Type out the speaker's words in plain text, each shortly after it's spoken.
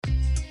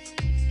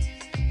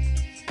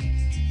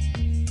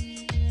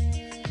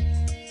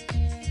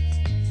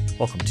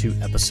Welcome to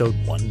episode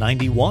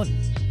 191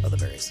 of the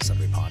Various and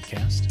Sundry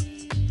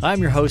podcast.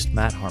 I'm your host,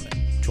 Matt Harmon,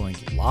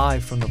 joined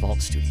live from the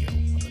Vault Studio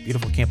on the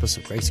beautiful campus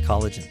of Grace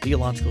College and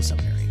Theological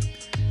Seminary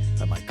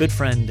by my good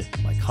friend,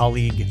 my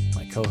colleague,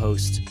 my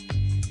co-host,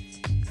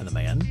 and the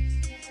man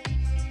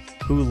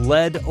who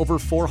led over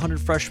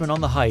 400 freshmen on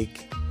the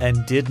hike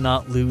and did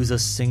not lose a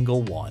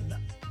single one,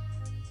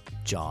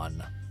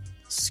 John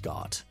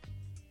Scott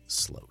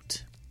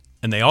Sloat.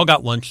 And they all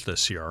got lunch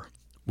this year,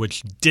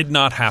 which did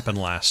not happen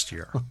last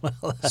year.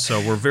 So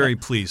we're very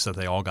pleased that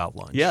they all got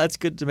lunch. Yeah, it's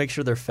good to make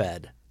sure they're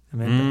fed. I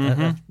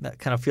mean, that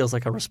kind of feels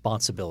like a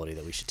responsibility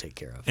that we should take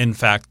care of. In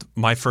fact,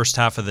 my first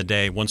half of the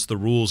day, once the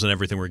rules and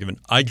everything were given,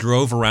 I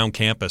drove around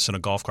campus in a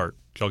golf cart.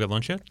 Did y'all get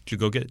lunch yet? Did you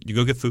go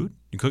get food?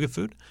 You go get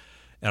food?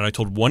 And I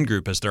told one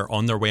group as they're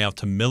on their way out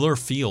to Miller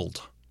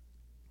Field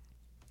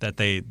that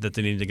they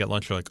needed to get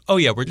lunch. They're like, oh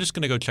yeah, we're just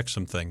going to go check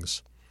some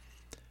things.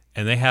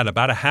 And they had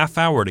about a half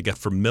hour to get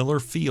from Miller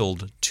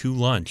Field to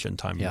lunch in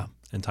time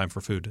for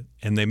food.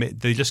 And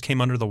they just came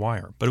under the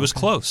wire. But it was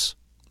close.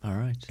 All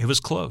right. It was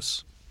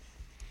close.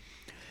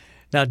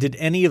 Now, did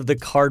any of the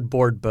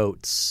cardboard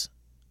boats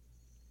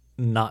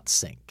not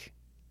sink?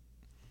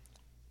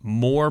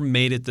 More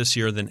made it this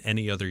year than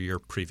any other year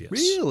previous.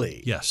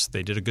 Really? Yes,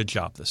 they did a good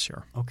job this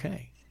year.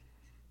 Okay.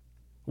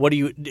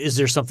 Is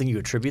there something you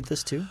attribute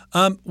this to?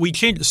 We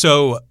changed.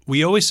 So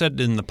we always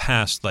said in the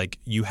past, like,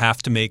 you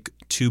have to make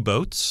 2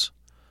 boats.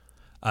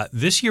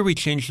 This year we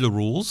changed the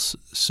rules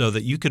so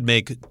that you could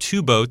make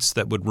 2 boats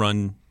that would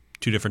run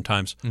 2 different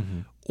times,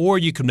 or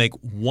you could make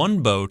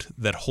 1 boat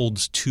that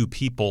holds 2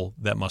 people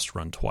that must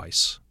run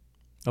twice.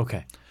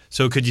 Okay.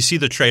 So could you see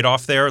the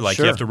trade-off there? Like,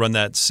 Sure. You have to run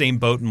that same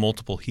boat in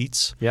multiple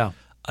heats. Yeah.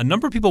 A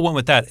number of people went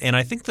with that, and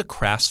I think the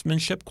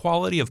craftsmanship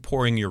quality of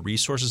pouring your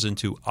resources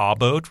into a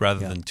boat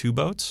rather than 2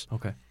 boats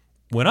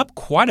went up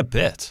quite a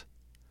bit.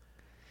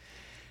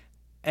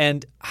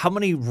 And how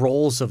many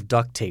rolls of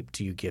duct tape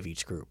do you give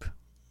each group?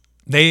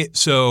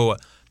 So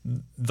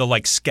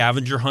the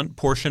scavenger hunt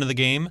portion of the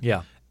game,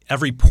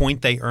 every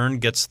point they earn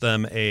gets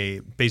them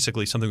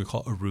basically something we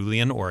call a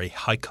rulian or a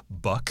hike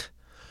buck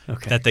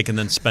that they can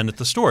then spend at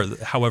the store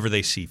however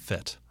they see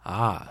fit.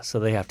 So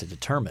they have to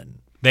determine.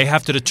 They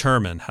have to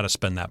determine how to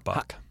spend that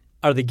buck.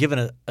 Are they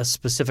given a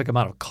specific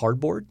amount of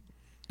cardboard?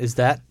 Is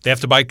that? They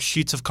have to buy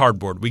sheets of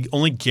cardboard. We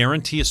only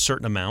guarantee a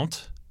certain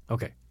amount.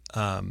 Okay.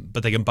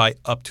 But they can buy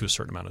up to a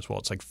certain amount as well.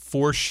 It's like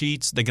 4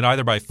 sheets. They can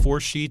either buy 4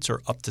 sheets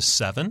or up to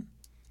 7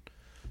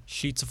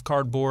 sheets of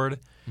cardboard.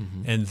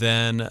 And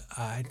then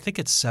I think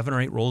it's 7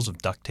 or 8 rolls of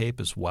duct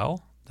tape as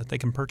well that they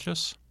can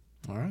purchase.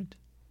 All right.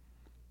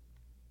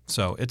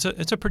 So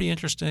it's a pretty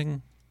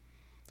interesting.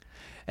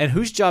 And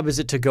whose job is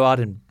it to go out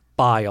and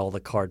buy all the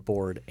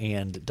cardboard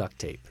and duct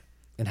tape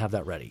and have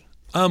that ready?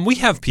 We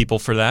have people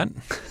for that.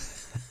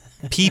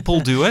 People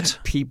do it.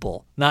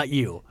 People, not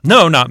you.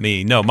 No, not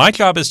me. No, my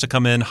job is to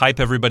come in, hype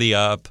everybody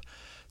up,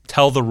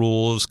 tell the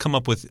rules, come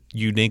up with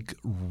unique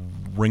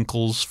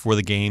wrinkles for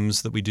the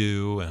games that we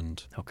do,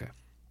 and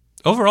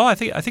overall, I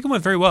think it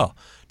went very well.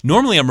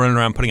 Normally, I'm running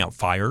around putting out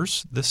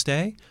fires this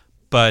day,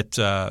 but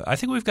I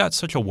think we've got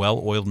such a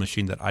well-oiled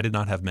machine that I did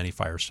not have many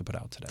fires to put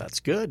out today. That's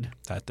good.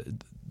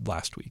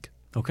 Last week.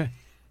 Okay.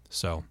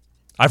 So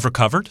I've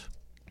recovered.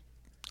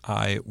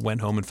 I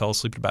went home and fell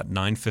asleep at about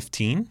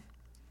 9:15.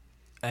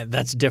 And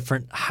that's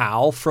different.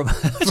 How from?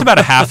 It's about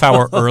a half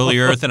hour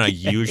earlier than I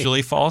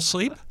usually fall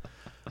asleep.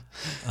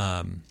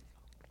 And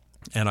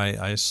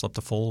I slept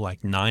a full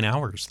 9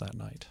 hours that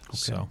night. Okay.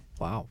 So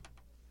wow.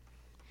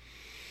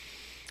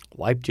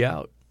 Wiped you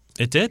out.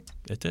 It did.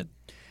 It did.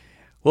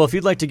 Well, if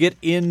you'd like to get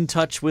in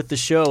touch with the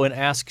show and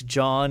ask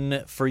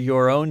John for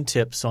your own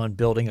tips on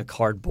building a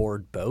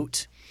cardboard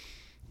boat,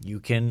 you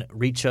can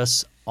reach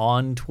us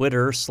on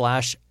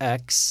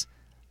Twitter/X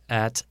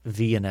at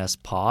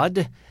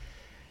VNSPod.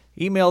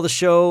 Email the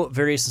show,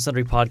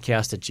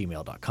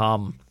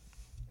 variousandsundrypodcast@gmail.com.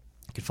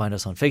 You can find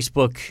us on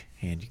Facebook,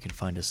 and you can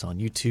find us on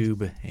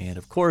YouTube. And,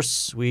 of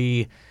course,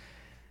 we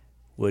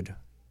would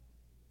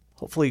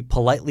hopefully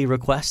politely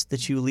request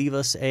that you leave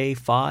us a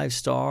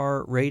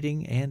 5-star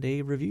rating and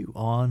a review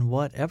on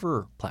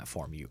whatever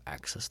platform you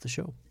access the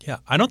show. Yeah,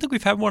 I don't think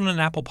we've had one on an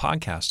Apple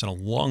podcast in a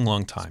long,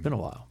 long time. It's been a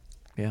while,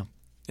 yeah.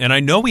 And I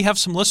know we have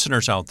some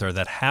listeners out there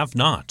that have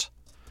not.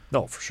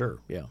 No, for sure,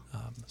 yeah.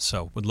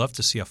 So would love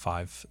to see a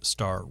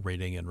 5-star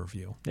rating and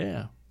review.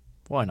 Yeah,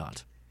 why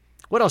not?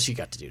 What else you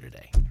got to do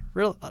today?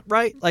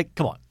 Right?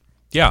 Come on.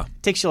 Yeah.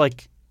 It takes you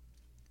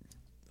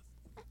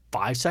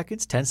 5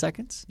 seconds, 10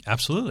 seconds?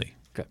 Absolutely.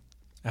 Okay.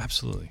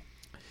 Absolutely.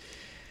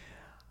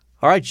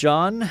 All right,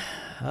 John,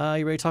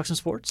 you ready to talk some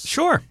sports?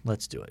 Sure.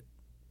 Let's do it.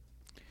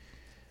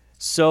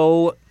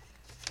 So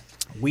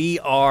we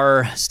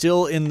are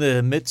still in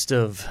the midst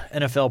of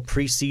NFL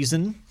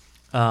preseason.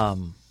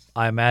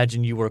 I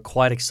imagine you were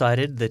quite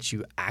excited that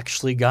you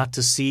actually got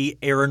to see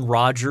Aaron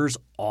Rodgers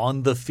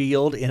on the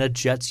field in a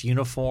Jets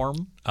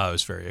uniform. It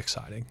was very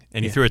exciting.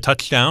 And he threw a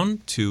touchdown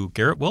to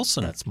Garrett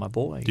Wilson. That's my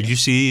boy. Did you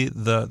see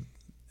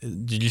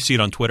it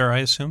on Twitter, I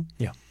assume?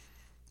 Yeah.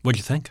 What'd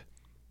you think?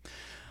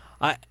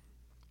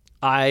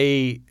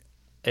 I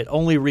it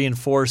only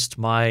reinforced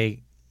my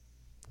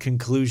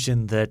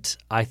conclusion that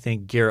I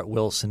think Garrett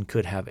Wilson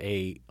could have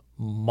a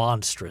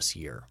monstrous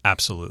year.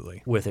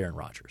 Absolutely. With Aaron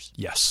Rodgers.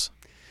 Yes.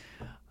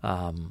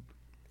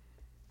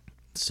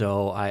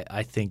 So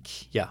I think,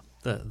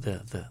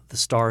 the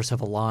stars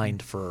have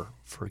aligned for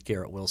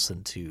Garrett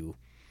Wilson to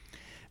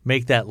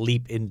make that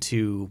leap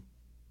into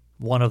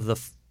one of the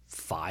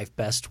 5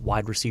 best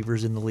wide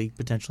receivers in the league,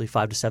 potentially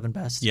 5 to 7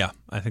 best. Yeah,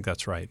 I think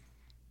that's right.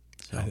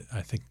 So.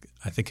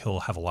 I think he'll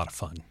have a lot of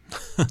fun.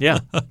 yeah,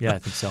 I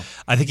think so.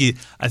 I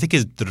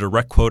think the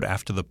direct quote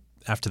after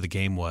the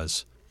game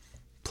was,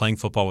 "Playing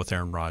football with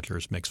Aaron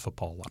Rodgers makes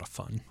football a lot of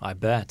fun." I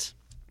bet.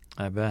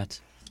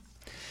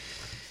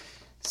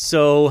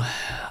 So,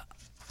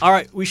 all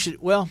right, we've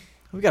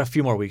got a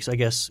few more weeks, I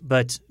guess.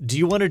 But do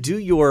you want to do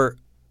your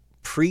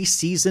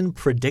preseason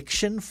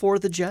prediction for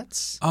the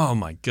Jets? Oh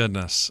my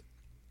goodness!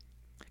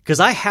 Because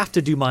I have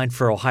to do mine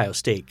for Ohio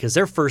State because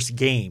their first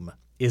game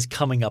is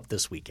coming up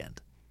this weekend.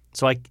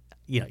 So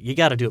you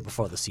got to do it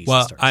before the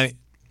season starts.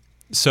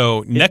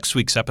 Next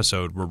week's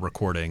episode we're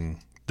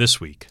recording this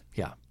week.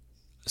 Yeah.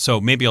 So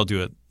maybe I'll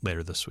do it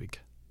later this week.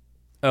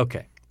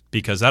 Okay.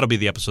 Because that'll be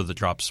the episode that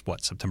drops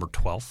September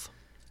 12th.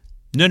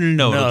 No,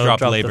 it'll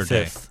drop Labor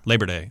Day.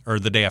 Labor Day, or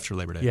the day after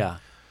Labor Day. Yeah.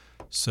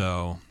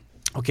 So.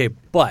 Okay,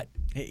 but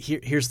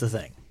here's the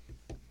thing.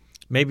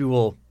 Maybe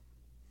we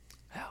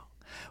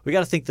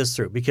got to think this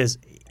through because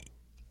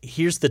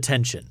here's the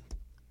tension.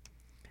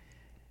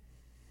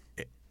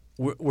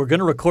 We're going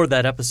to record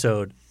that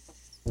episode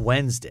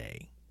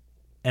Wednesday,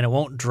 and it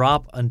won't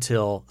drop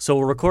until – so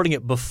we're recording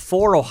it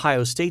before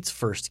Ohio State's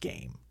first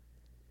game,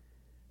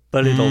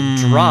 but it'll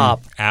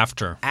drop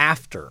after.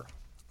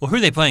 Well, who are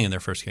they playing in their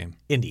first game?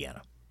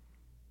 Indiana.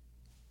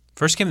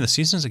 First game of the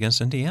season is against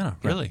Indiana,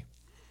 really?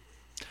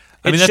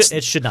 Yeah.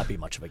 It should not be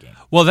much of a game.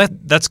 Well,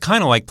 that's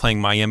kind of like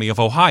playing Miami of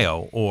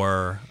Ohio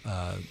or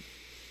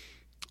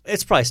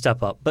it's probably a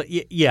step up. But,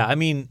 yeah, I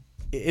mean –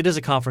 it is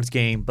a conference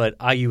game, but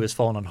IU has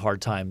fallen on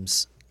hard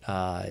times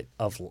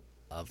of the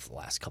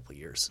last couple of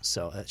years,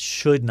 so it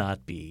should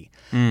not be.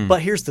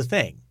 But here's the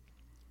thing: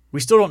 we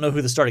still don't know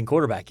who the starting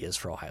quarterback is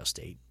for Ohio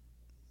State.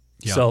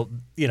 Yeah. So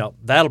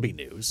that'll be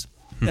news,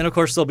 and of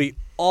course there'll be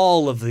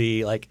all of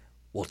the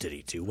did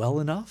he do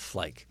well enough?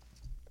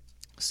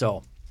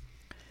 So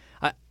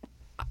I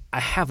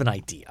have an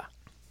idea,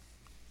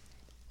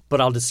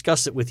 but I'll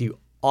discuss it with you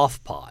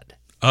off pod.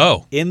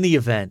 Oh, in the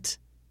event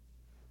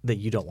that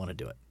you don't want to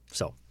do it.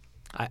 So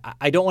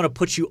I don't want to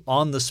put you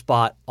on the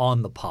spot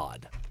on the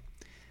pod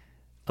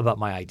about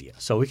my idea.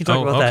 So we can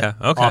talk about that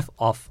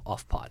off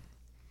pod.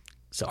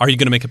 So are you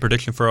going to make a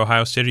prediction for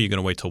Ohio State or are you going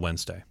to wait till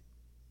Wednesday?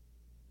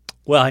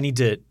 Well, I need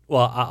to –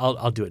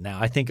 I'll do it now.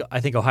 I think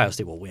Ohio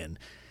State will win.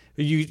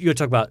 You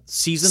talk about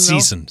season,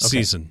 though?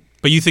 Season.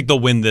 But you think they'll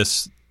win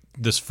this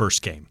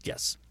first game?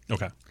 Yes.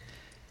 Okay.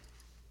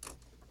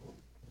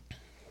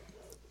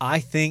 I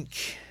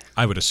think –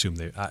 I would assume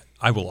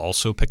I will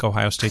also pick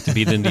Ohio State to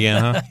beat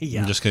Indiana.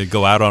 Yeah. I'm just going to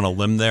go out on a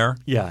limb there.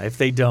 Yeah, if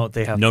they don't,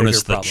 they have known bigger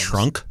as the problems.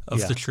 Trunk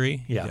of the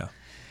tree. Yeah.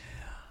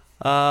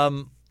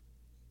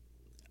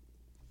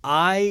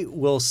 I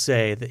will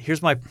say that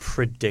here's my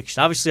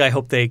prediction. Obviously, I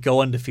hope they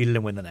go undefeated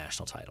and win the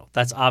national title.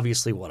 That's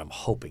obviously what I'm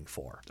hoping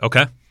for.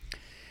 Okay.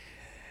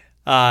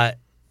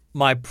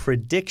 My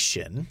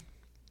prediction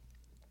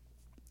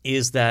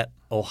is that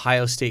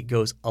Ohio State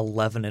goes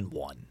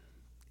 11-1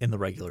 in the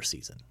regular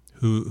season.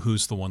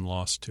 Who's the one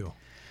lost to?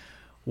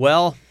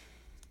 Well,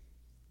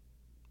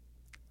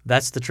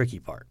 that's the tricky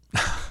part.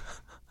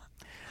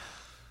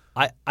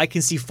 I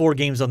can see 4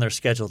 games on their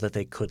schedule that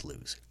they could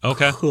lose.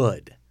 Okay.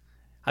 Could.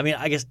 I mean,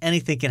 I guess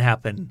anything can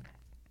happen,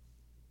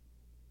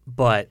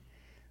 but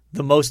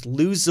the most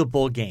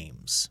losable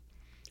games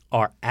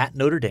are at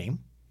Notre Dame.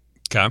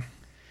 Okay.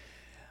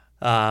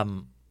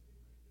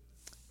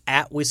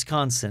 At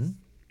Wisconsin.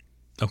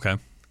 Okay.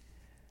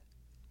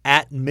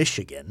 At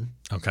Michigan.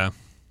 Okay.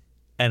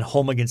 And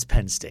home against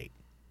Penn State.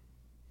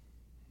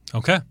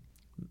 Okay.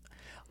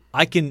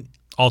 I can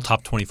all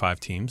top 25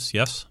 teams.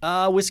 Yes.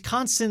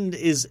 Wisconsin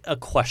is a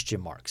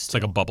question mark. It's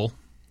like a bubble.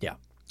 Yeah.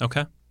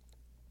 Okay.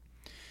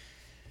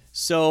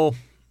 So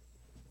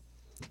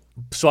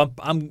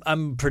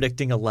I'm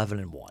predicting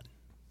 11-1,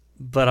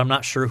 but I'm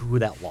not sure who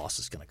that loss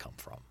is going to come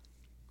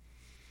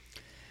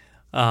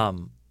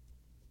from.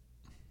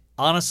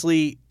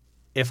 Honestly,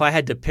 if I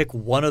had to pick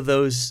one of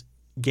those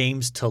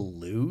games to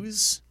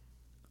lose,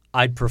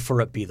 I'd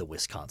prefer it be the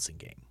Wisconsin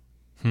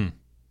game.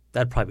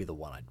 That'd probably be the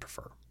one I'd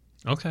prefer.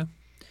 Okay.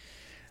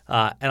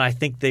 And I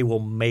think they will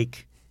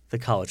make the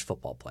college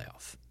football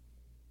playoff.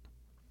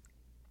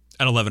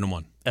 At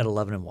 11-1. At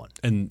 11-1.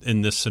 And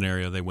in this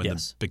scenario, they win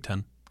the Big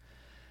Ten?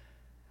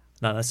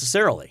 Not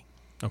necessarily.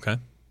 Okay.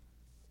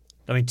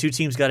 I mean, 2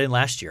 teams got in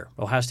last year.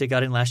 Ohio State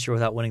got in last year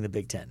without winning the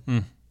Big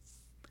Ten.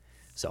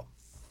 So.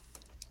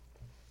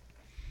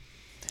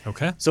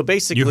 Okay. So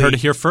basically. You heard it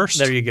here first.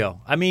 There you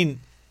go. I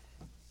mean,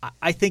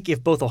 I think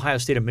if both Ohio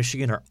State and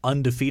Michigan are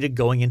undefeated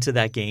going into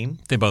that game.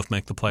 They both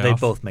make the playoff. They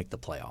both make the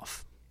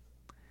playoff.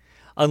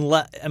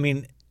 Unless, I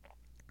mean,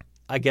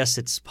 I guess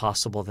it's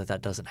possible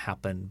that doesn't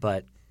happen,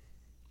 but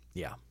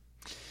Yeah.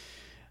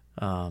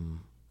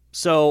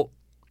 So,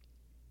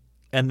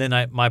 and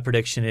then my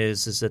prediction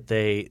is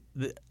that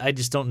I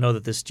just don't know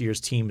that this year's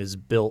team is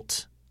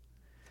built.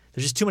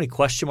 There's just too many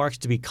question marks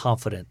to be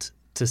confident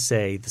to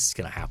say this is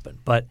going to happen.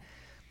 But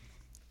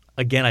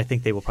again, I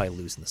think they will probably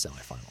lose in the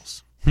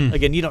semifinals.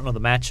 Again, you don't know the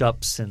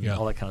matchups and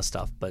all that kind of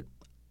stuff, but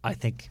I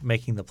think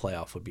making the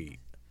playoff would be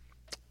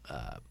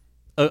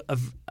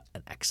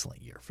an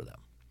excellent year for them.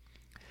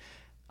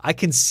 I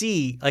can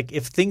see, like,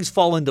 if things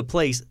fall into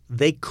place,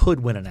 they could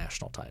win a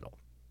national title.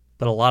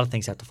 But a lot of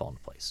things have to fall into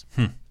place.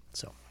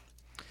 So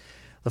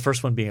the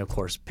first one being, of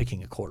course,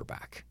 picking a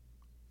quarterback.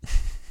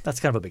 That's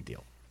kind of a big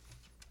deal.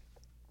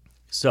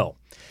 So,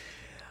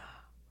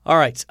 all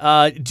right.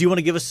 Do you want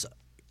to give us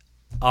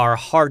our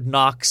Hard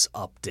Knocks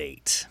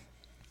update?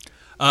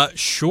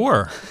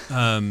 Sure.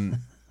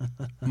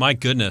 My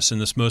goodness, in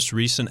this most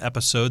recent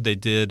episode, they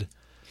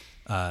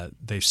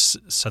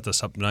set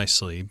this up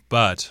nicely,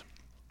 but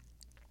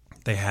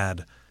they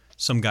had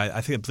some guy.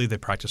 I believe they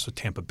practiced with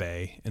Tampa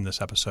Bay in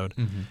this episode,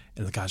 and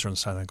the guys are on the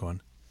sideline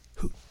going,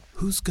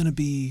 "Who's going to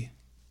be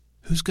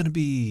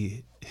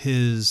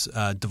his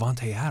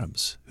Davante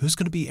Adams? Who's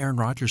going to be Aaron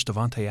Rodgers'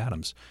 Davante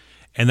Adams?"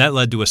 And that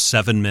led to a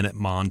 7-minute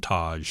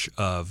montage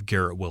of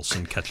Garrett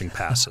Wilson catching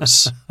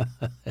passes.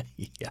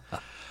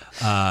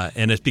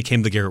 And it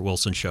became the Garrett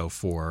Wilson show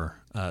for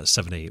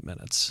 7 to 8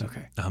 minutes.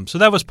 Okay. So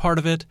that was part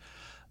of it.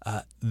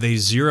 They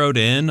zeroed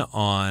in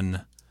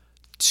on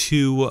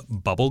 2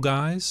 bubble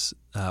guys.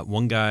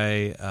 One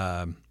guy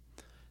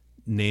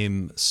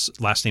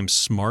last name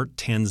Smart,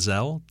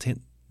 Tanzel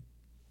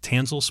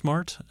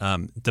Smart,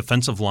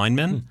 defensive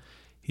lineman.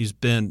 He's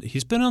been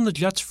on the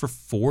Jets for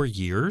 4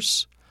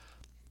 years,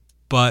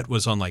 but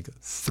was on like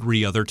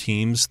 3 other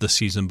teams the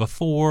season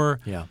before.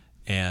 Yeah.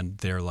 And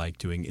they're like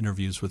doing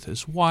interviews with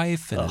his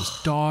wife and his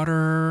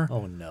daughter.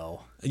 Oh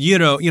no! You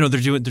know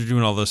they're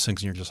doing all those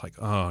things, and you're just like,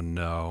 oh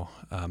no.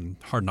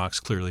 Hard Knocks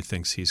clearly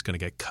thinks he's going to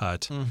get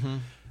cut.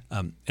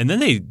 And then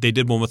they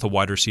did one with a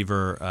wide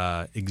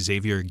receiver,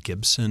 Xavier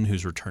Gibson,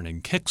 who's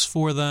returning kicks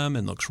for them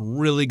and looks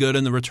really good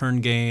in the return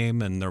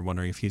game. And they're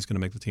wondering if he's going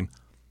to make the team.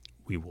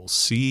 We will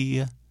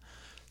see.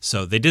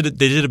 So they did a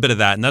bit of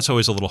that, and that's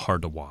always a little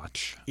hard to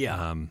watch.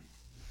 Yeah,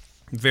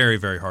 very,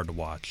 very hard to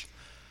watch.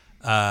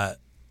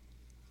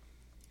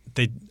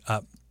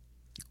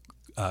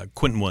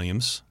 Quentin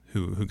Williams,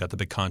 who got the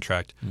big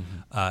contract,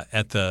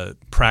 at the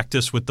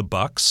practice with the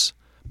Bucs,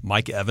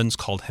 Mike Evans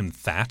called him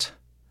fat,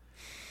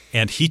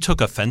 and he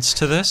took offense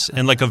to this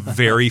in like a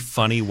very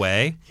funny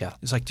way. Yeah,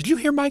 he's like, "Did you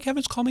hear Mike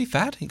Evans call me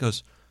fat?" He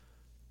goes,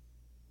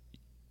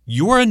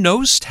 "You're a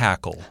nose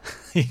tackle.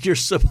 You're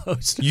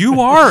supposed to.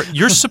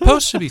 You're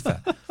supposed to be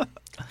fat."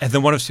 And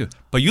then one of two,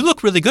 but you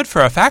look really good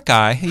for a fat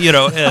guy,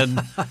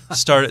 and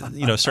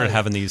started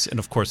having these, and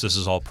of course this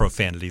is all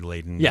profanity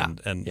laden,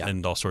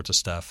 and all sorts of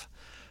stuff.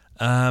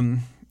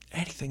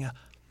 Anything else?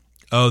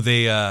 Oh,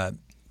 they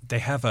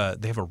have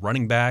a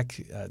running back,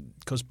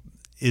 goes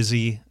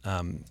Izzy.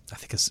 I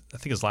think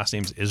his last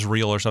name's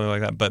Israel or something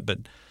like that.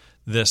 But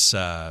this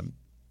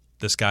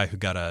guy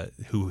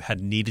who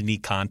had knee-to-knee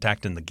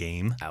contact in the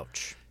game.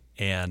 Ouch.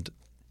 And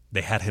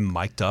they had him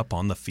mic'd up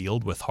on the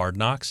field with Hard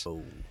Knocks.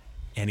 Oh.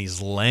 And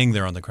he's laying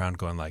there on the ground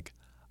going like,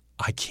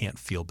 I can't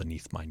feel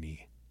beneath my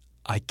knee.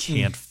 I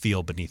can't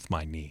feel beneath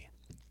my knee.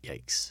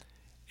 Yikes.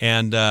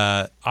 And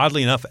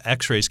oddly enough,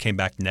 x-rays came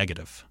back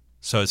negative.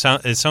 So it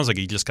sounds like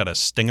he just got a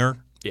stinger.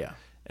 Yeah.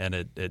 And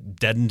it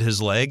deadened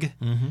his leg.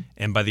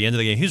 And by the end of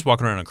the game, he was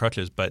walking around on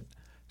crutches, but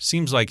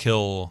seems like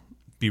he'll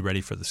be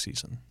ready for the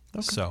season.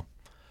 Okay. So,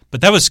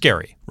 but that was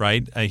scary,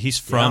 right? He's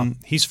from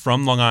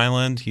Long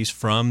Island. He's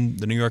from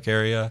the New York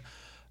area.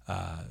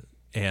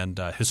 And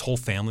his whole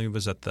family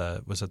was at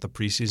the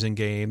preseason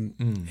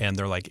game, and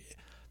they're like,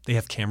 they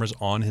have cameras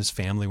on his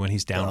family when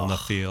he's down on the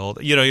field.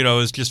 It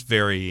was just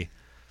very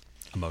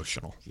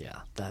emotional. Yeah,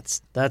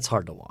 that's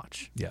hard to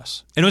watch.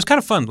 Yes, and it was kind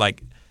of fun.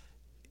 Like,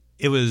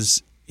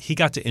 he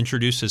got to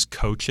introduce his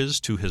coaches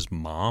to his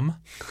mom,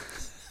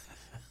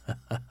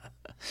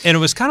 and it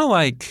was kind of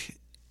like,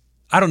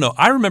 I don't know.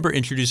 I remember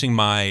introducing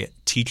my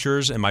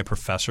teachers and my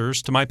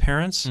professors to my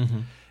parents,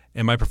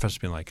 and my professors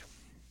being like,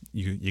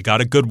 You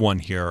got a good one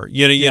here,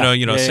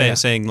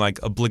 saying like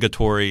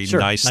obligatory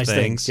nice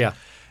things. Yeah,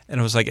 and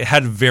it was like it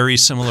had very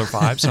similar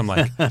vibes. I'm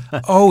like,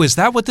 oh, is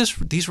that what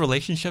these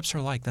relationships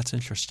are like? That's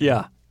interesting.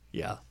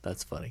 Yeah,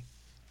 that's funny.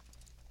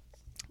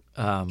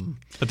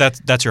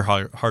 But that's your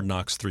Hard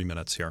Knocks 3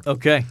 minutes here.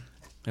 Okay,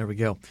 there we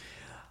go.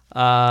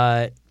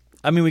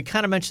 We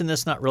kind of mentioned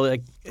this. Not really.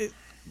 Like,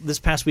 this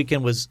past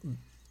weekend was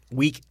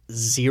week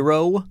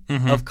 0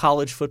 of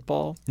college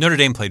football. Notre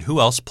Dame played. Who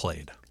else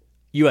played?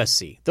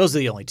 USC. Those are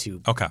the only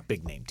 2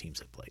 big name teams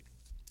that played.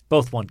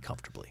 Both won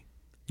comfortably.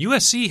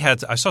 USC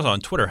I saw it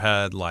on Twitter,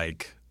 had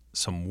like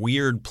some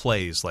weird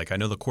plays. Like I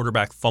know the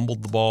quarterback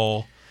fumbled the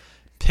ball,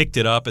 picked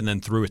it up, and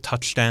then threw a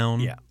touchdown.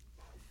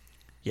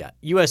 Yeah.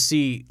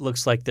 USC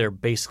looks like they're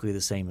basically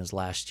the same as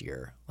last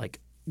year.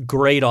 Like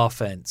great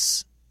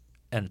offense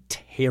and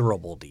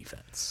terrible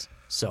defense.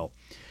 So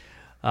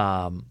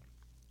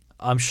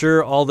I'm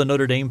sure all the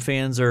Notre Dame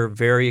fans are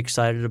very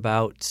excited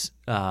about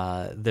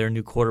their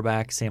new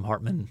quarterback, Sam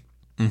Hartman.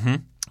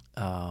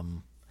 Mm-hmm.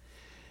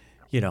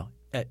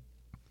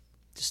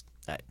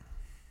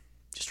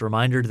 Just a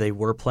reminder, they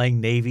were playing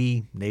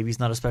Navy. Navy's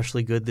not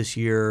especially good this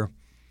year.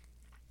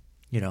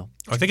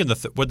 I think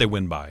what'd they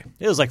win by?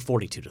 It was like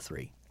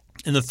 42-3.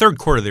 In the third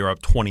quarter, they were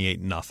up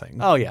 28-0.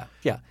 Oh yeah.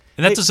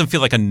 And that doesn't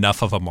feel like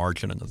enough of a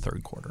margin in the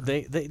third quarter.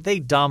 They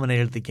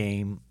dominated the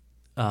game.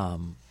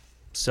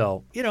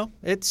 So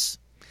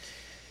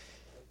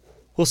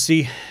we'll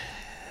see.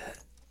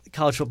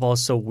 College football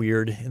is so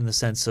weird in the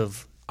sense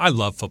of I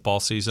love football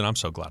season. I'm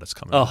so glad it's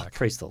coming back.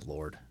 Praise the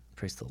Lord.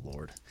 Praise the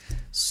Lord.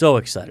 So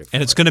excited for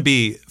And it's going to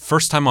be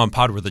first time on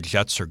pod where the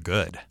Jets are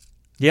good.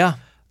 Yeah.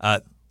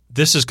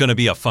 This is going to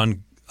be a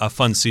fun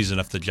season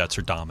if the Jets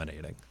are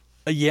dominating.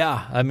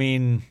 Yeah. I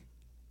mean,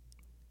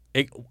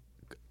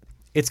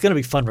 it's going to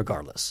be fun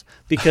regardless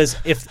because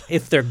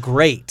if they're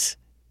great,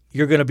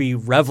 you're going to be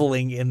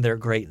reveling in their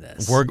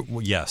greatness.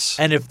 Yes.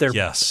 And if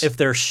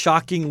they're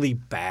shockingly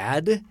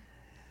bad,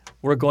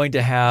 we're going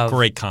to have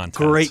great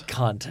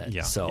content.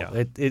 Yeah, so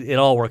yeah. It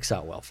all works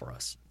out well for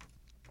us.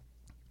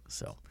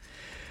 So,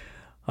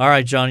 all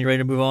right, John, you ready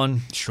to move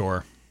on?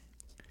 Sure.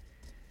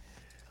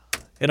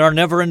 In our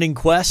never-ending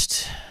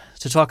quest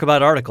to talk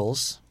about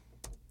articles,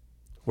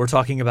 we're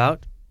talking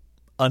about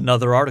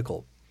another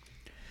article.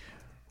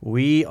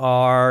 We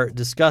are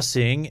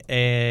discussing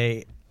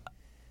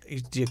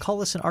do you call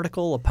this an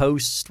article, a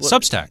post?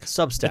 Substack.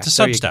 Substack. It's a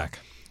Substack.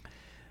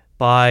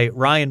 By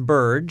Ryan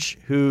Burge,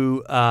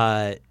 who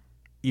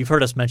you've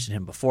heard us mention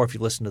him before if you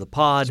listen to the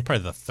pod. It's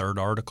probably the third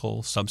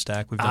article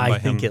Substack we've done by him. I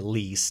think at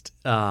least.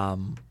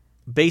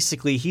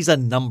 Basically, he's a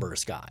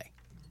numbers guy.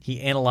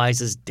 He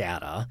analyzes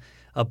data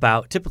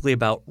typically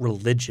about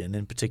religion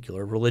in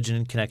particular, religion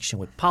in connection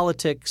with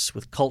politics,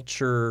 with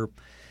culture,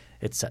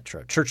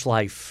 etc., church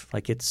life.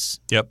 That's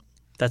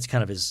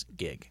kind of his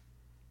gig.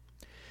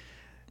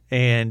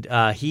 And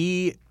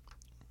he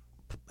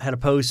had a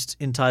post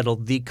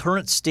entitled "The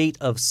Current State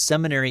of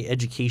Seminary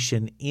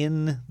Education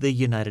in the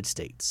United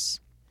States."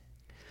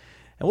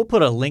 And we'll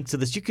put a link to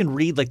this. You can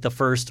read the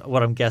first,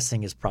 what I'm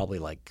guessing is probably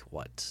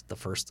the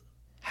first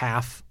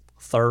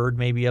third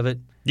maybe of it.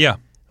 Yeah.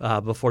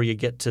 Before you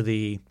get to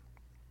the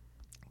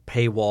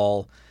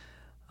paywall.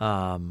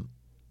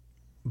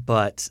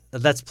 But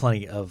that's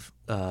plenty of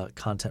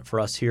content for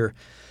us here.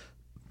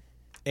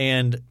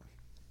 And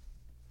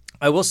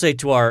I will say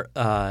to our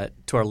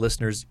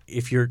listeners,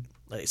 if you're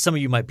some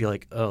of you might be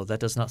like, "Oh, that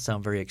does not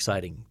sound very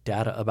exciting."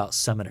 Data about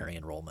seminary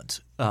enrollment.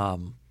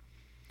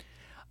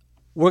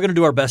 We're going to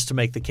do our best to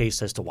make the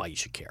case as to why you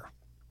should care.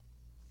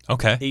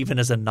 Okay. Even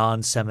as a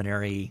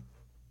non-seminary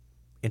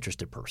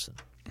interested person.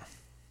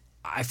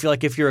 I feel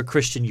like if you're a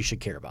Christian, you should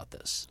care about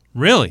this.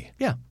 Really?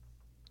 Yeah.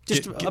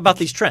 Just about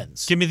these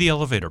trends. Give me the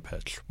elevator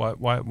pitch.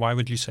 Why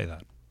would you say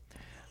that?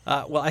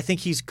 Well, I think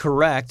he's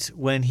correct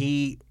when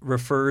he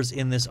refers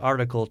in this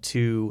article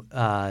to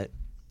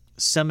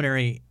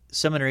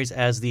seminaries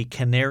as the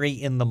canary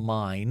in the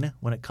mine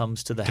when it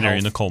comes to the canary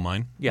in the coal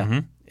mine. Yeah, mm-hmm.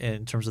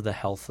 In terms of the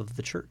health of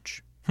the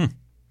church.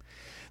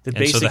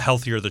 So the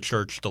healthier the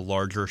church, the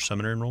larger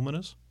seminary enrollment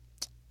is?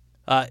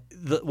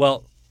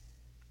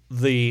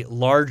 The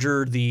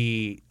larger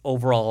the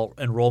overall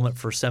enrollment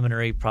for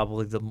seminary,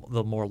 probably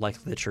the more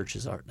likely the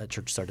churches are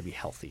to be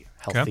healthier.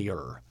 Okay.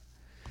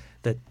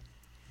 That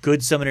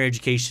good seminary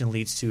education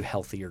leads to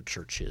healthier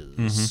churches.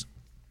 Mm-hmm.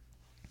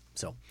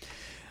 So,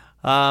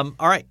 all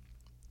right.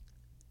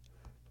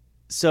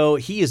 So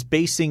he is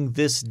basing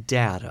this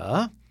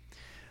data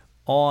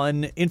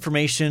on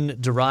information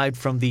derived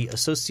from the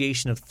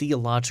Association of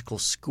Theological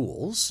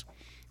Schools,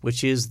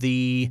 which is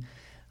the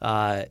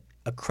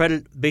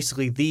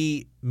basically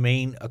the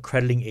main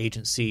accrediting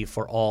agency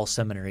for all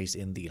seminaries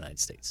in the United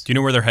States. Do you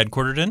know where they're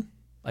headquartered in?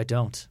 I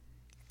don't.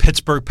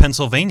 Pittsburgh,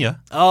 Pennsylvania.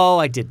 Oh,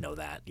 I did know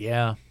that.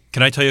 Yeah.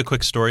 Can I tell you a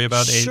quick story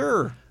about it?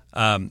 Sure.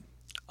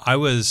 I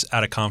was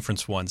at a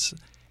conference once,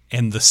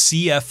 and the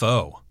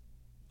CFO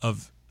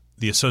of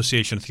the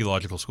Association of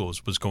Theological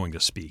Schools was going to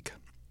speak.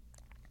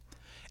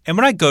 And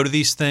when I go to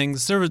these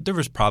things,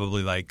 there's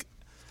probably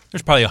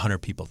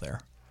 100 people there.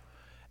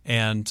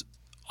 And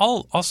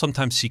I'll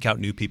sometimes seek out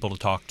new people to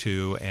talk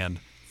to,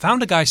 and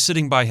found a guy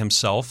sitting by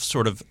himself,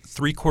 sort of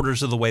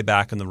 3/4 of the way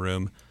back in the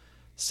room,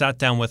 sat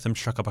down with him,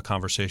 struck up a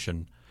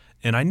conversation.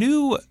 And I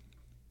knew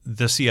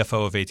the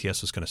CFO of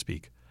ATS was going to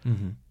speak.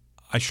 Mm-hmm.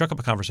 I struck up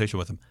a conversation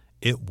with him.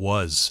 It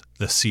was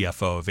the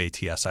CFO of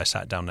ATS I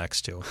sat down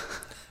next to.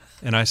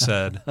 And I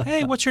said,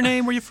 "Hey, what's your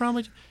name? Where are you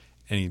from?"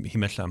 And he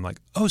mentioned, I'm like,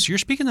 "Oh, so you're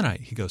speaking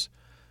tonight?" He goes,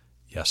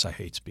 "Yes, I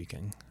hate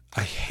speaking.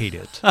 I hate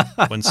it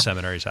when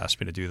seminaries ask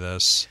me to do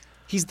this."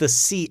 He's the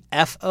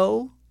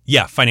CFO?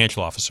 Yeah,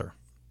 financial officer.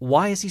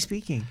 Why is he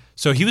speaking?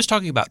 So he was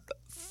talking about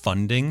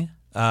funding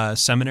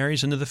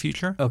seminaries into the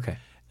future. Okay.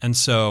 And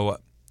so,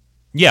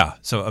 yeah,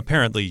 so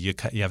apparently you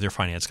have your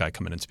finance guy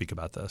come in and speak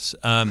about this.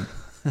 And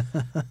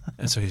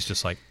so he's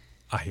just like,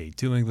 "I hate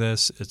doing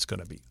this. It's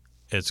going to be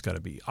It's going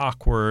to be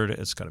awkward.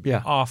 It's going to be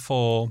Yeah.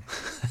 awful.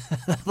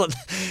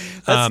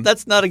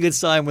 That's not a good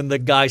sign when the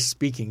guy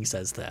speaking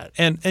says that.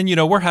 And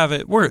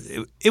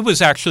it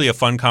was actually a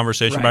fun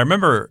conversation. Right. But I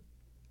remember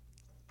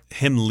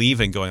him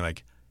leaving, going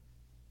like,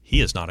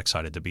 he is not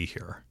excited to be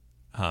here.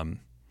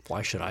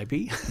 Why should I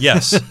be?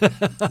 Yes.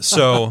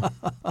 So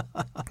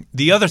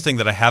the other thing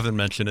that I haven't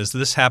mentioned is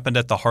this happened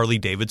at the Harley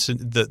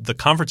Davidson. The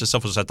conference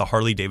itself was at the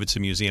Harley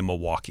Davidson Museum in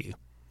Milwaukee.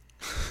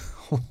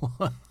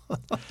 Okay.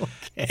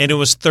 And it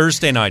was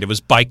Thursday night. It was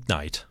bike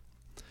night.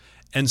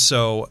 And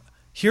so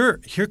here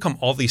come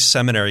all these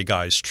seminary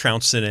guys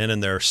trouncing in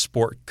their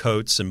sport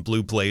coats and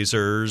blue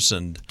blazers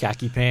and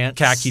Khaki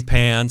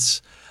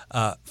pants.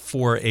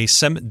 For a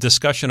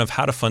discussion of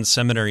how to fund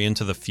seminary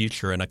into the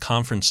future in a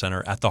conference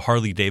center at the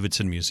Harley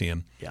Davidson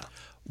Museum. Yeah.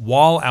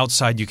 While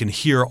outside you can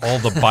hear all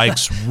the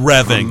bikes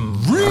revving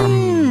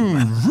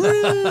vroom,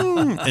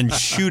 vroom, and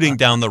shooting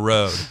down the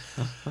road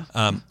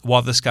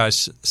while this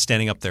guy's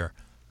standing up there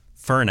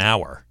for an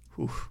hour.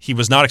 He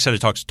was not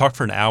excited to talk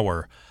for an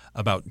hour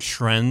about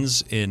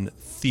trends in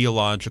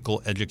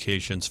theological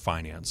education's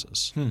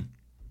finances.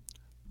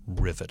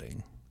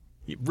 Riveting.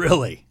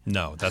 Really?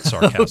 No, that's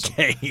sarcasm.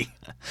 Okay.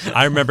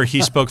 I remember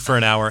he spoke for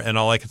an hour, and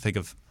all I could think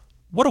of,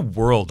 what a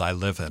world I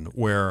live in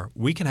where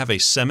we can have a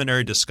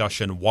seminary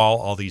discussion while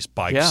all these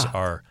bikes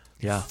are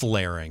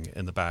flaring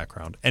in the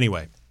background.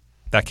 Anyway,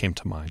 that came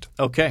to mind.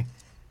 Okay.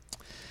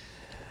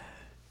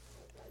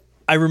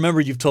 I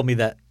remember you've told me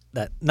that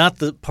not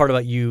the part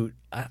about you.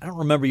 I don't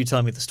remember you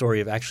telling me the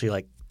story of actually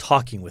like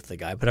talking with the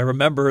guy, but I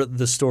remember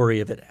the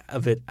story of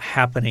it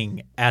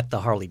happening at the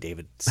Harley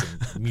Davidson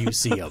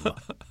Museum.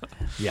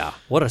 Yeah,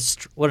 what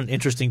an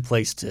interesting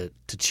place to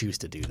choose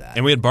to do that.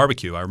 And we had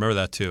barbecue. I remember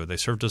that too. They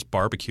served us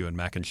barbecue and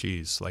mac and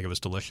cheese. Like, it was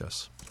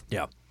delicious.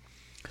 Yeah.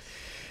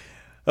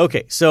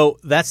 Okay, so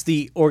that's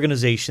the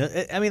organization.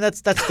 I mean,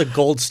 that's the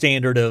gold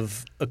standard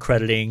of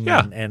accrediting.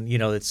 Yeah. And you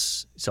know,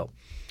 it's so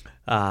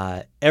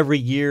every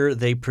year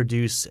they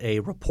produce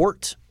a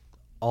report.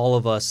 All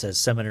of us as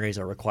seminaries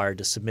are required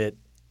to submit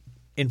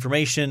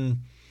information.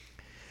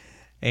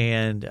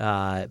 And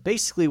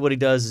basically what he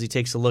does is he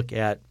takes a look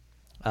at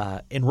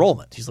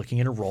enrollment. He's looking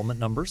at enrollment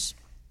numbers.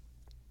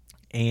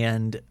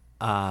 And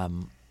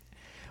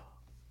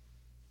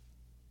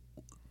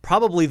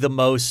probably the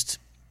most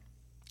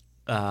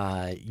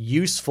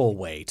useful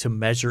way to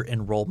measure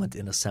enrollment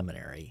in a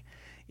seminary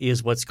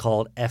is what's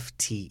called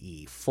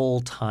FTE,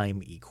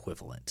 full-time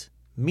equivalent,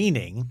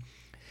 meaning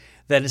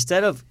that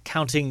instead of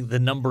counting the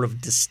number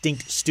of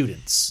distinct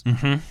students,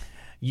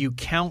 you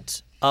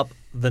count up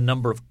the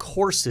number of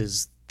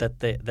courses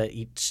that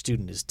each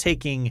student is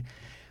taking.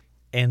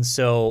 And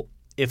so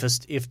if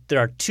there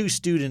are two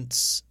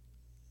students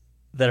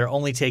that are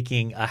only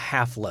taking a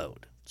half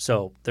load,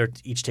 so they're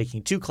each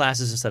taking 2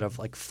 classes instead of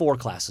like 4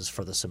 classes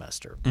for the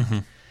semester,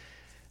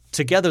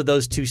 together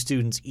those 2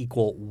 students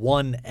equal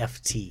 1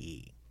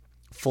 FTE,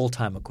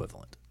 full-time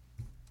equivalent.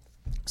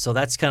 So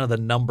that's kind of the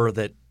number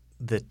that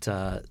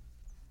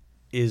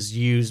is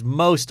used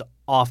most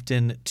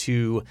often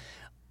to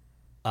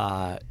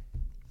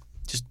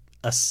just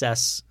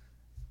assess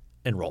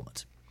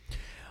enrollment.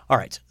 All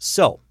right,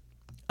 so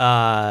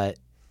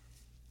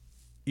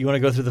you want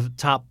to go through the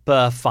top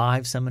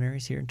 5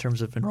 seminaries here in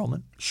terms of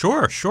enrollment?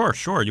 Sure.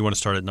 You want to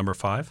start at number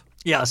 5?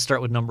 Yeah, let's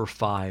start with number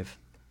 5.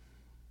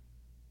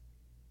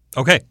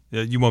 Okay.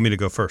 You want me to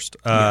go first?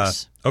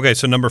 Yes. Okay,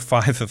 so number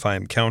 5, if I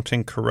am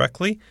counting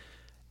correctly,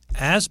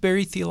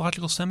 Asbury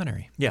Theological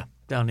Seminary. Yeah,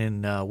 down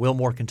in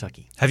Wilmore,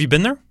 Kentucky. Have you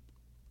been there?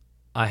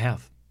 I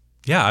have.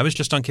 Yeah, I was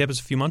just on campus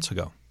a few months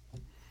ago.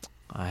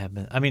 I have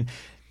been. I mean,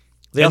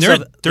 they're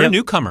a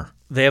newcomer.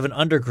 They have an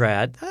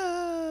undergrad.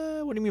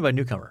 What do you mean by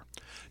newcomer?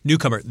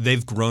 Newcomer.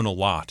 They've grown a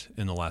lot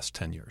in the last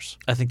 10 years.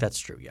 I think that's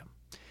true, yeah.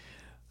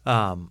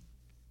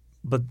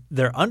 But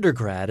their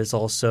undergrad is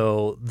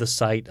also the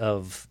site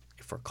of,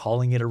 if we're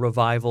calling it a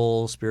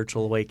revival,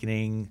 spiritual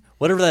awakening,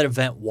 whatever that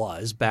event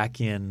was back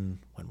in,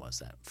 when was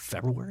that?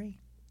 February?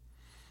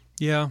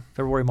 Yeah.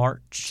 February,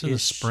 March? It's in the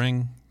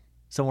spring.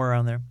 Somewhere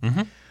around there.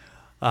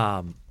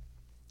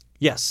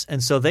 Yes,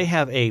 and so they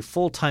have a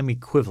full-time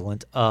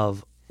equivalent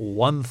of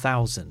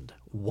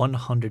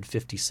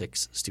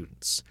 1,156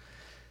 students.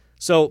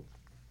 So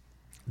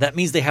that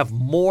means they have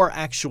more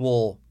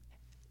actual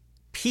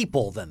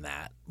people than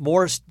that,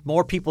 more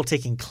people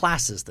taking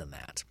classes than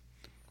that.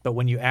 But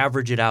when you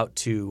average it out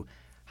to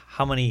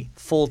how many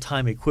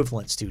full-time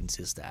equivalent students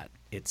is that,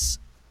 it's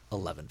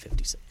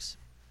 1,156.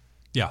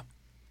 Yeah.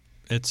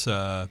 It's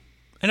and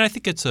I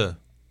think it's a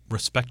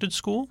respected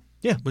school.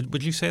 Yeah.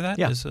 Would you say that?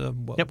 Yeah. Is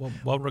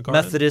well regarded?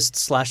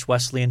 Methodist /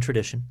 Wesleyan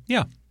tradition.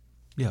 Yeah.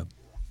 Yep.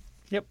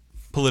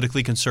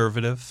 Politically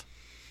conservative.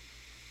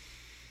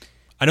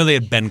 I know they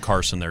had Ben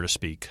Carson there to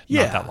speak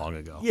not that long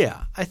ago.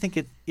 Yeah. I think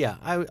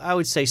I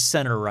would say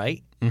center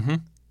right.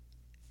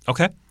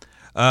 Okay.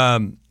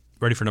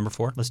 Ready for number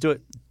 4? Let's do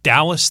it.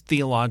 Dallas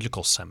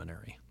Theological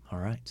Seminary. All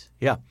right.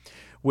 Yeah.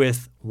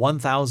 With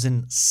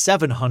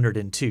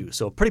 1,702.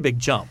 So a pretty big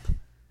jump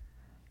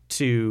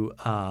to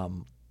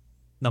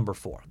number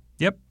 4.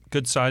 Yep.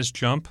 Good sized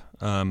jump.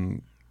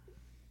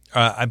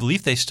 I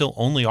believe they still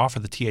only offer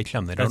the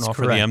THM. They don't That's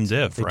offer correct. the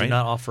MDiv, They right? do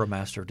not offer a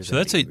Master of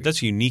So Divinity.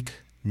 that's a unique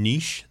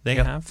niche they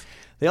Yep. have.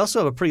 They also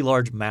have a pretty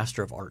large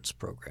Master of Arts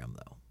program,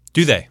 though.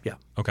 Do they? Yeah.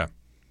 Okay.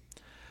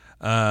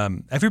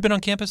 Have you been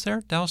on campus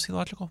there, Dallas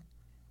Theological?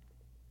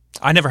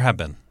 I never have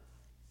been.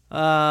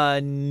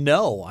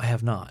 No, I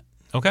have not.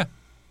 Okay.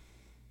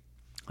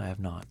 I have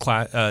not.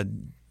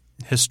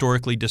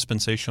 Historically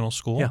dispensational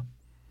school? Yeah.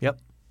 Yep.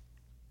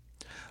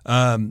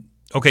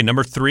 Okay,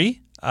 number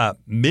 3,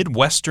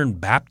 Midwestern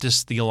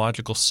Baptist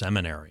Theological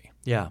Seminary,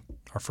 Yeah.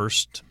 our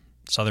first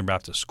Southern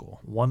Baptist school.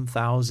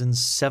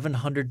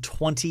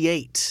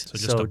 1,728. So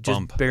just a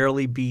bump.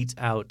 barely beat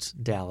out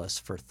Dallas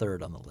for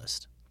third on the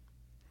list.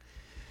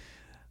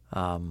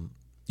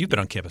 You've been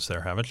on campus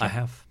there, haven't you? I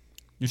have.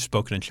 You've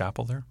spoken in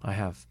chapel there? I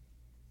have.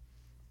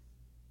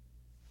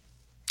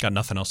 Got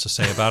nothing else to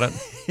say about it?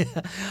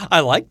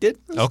 I liked it.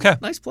 It was Okay. a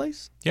nice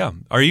place. Yeah.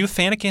 Are you a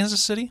fan of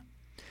Kansas City?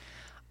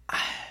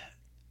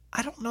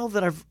 I don't know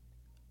that I've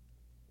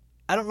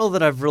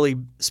really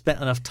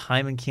spent enough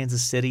time in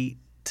Kansas City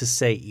to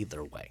say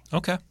either way.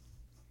 Okay.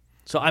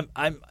 So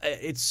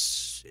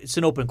it's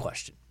an open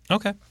question.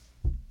 Okay.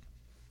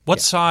 What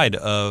side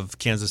of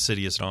Kansas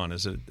City is it on?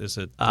 Is it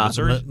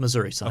Missouri?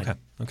 Missouri side.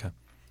 Okay.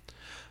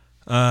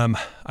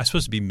 I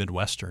suppose to be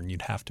Midwestern,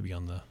 you'd have to be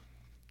on the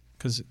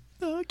because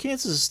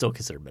Kansas is still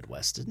considered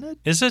Midwest, isn't it?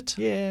 is it?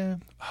 Yeah.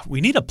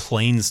 We need a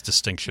plains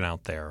distinction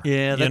out there.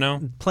 Yeah. you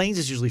know. Plains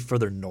is usually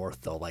further north,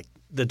 though, like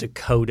the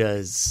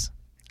Dakotas.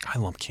 I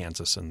lump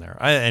Kansas in there.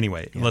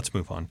 Anyway, let's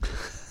move on.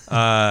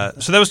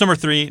 So that was number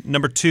 3.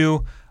 Number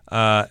 2,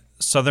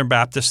 Southern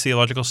Baptist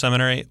Theological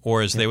Seminary,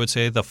 or as they would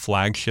say, the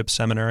flagship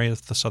seminary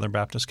of the Southern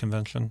Baptist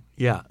Convention.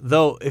 Yeah.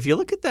 Though, if you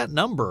look at that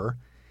number,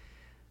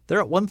 they're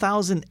at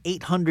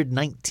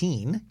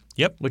 1,819.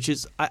 Yep. Which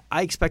is,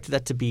 I expected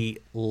that to be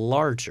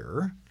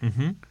larger.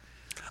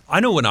 I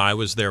know when I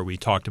was there, we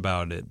talked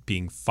about it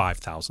being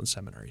 5,000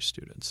 seminary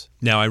students.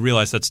 Now, I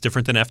realize that's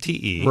different than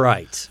FTE.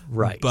 Right.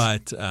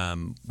 But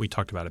we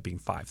talked about it being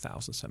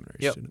 5,000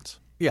 seminary students.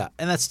 Yeah,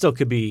 and that still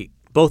could be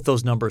 – both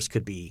those numbers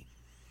could be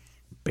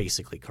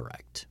basically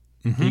correct.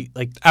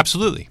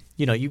 Absolutely.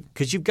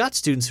 Because you've got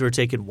students who are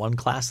taking one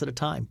class at a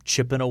time,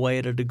 chipping away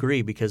at a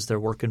degree because they're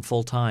working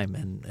full time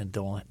and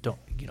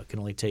can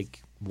only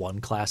take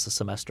one class a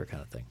semester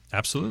kind of thing.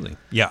 Absolutely.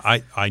 Yeah,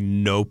 I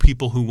know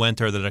people who went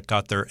there that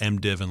got their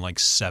MDiv in like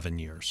 7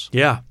 years.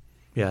 Yeah.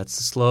 Yeah, it's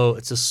a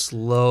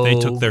slow They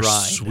took their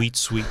grind.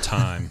 sweet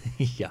time.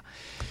 Yeah.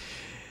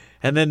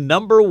 And then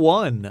number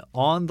 1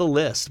 on the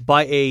list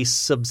by a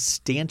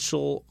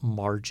substantial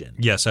margin.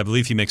 Yes, I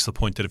believe he makes the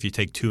point that if you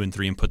take 2 and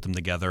 3 and put them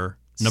together,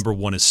 number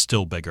 1 is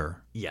still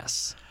bigger.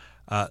 Yes.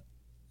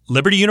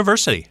 Liberty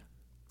University.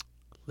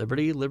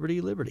 Liberty.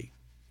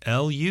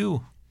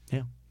 LU.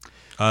 Yeah.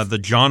 The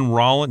John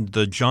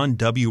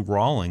W.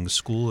 Rawlings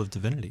School of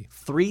Divinity.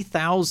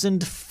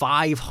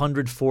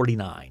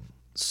 3,549.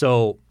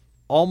 So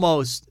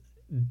almost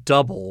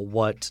double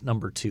what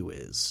number 2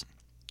 is.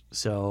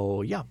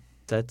 So, yeah,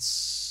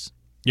 that's...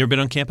 You ever been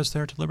on campus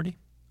there at Liberty?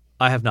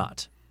 I have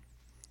not.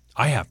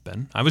 I have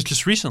been. I was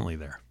just recently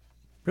there.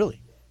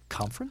 Really?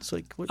 Conference?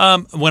 Like what?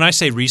 When I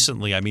say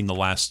recently, I mean the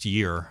last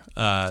year.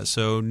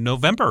 So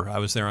November, I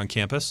was there on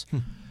campus.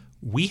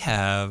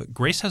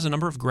 Grace has a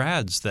number of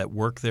grads that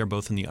work there,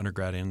 both in the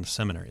undergrad and the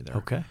seminary there.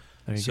 Okay.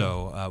 There you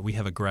go. So we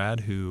have a grad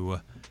who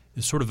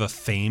is sort of a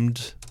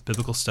famed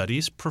biblical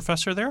studies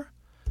professor there,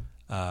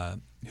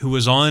 who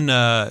was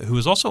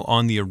also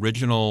on the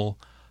original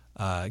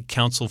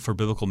Council for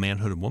Biblical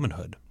Manhood and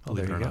Womanhood,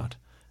 believe it or not,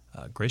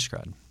 Grace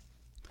grad.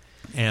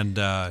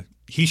 And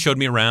he showed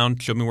me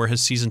around, showed me where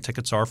his season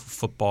tickets are for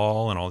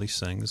football and all these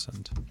things.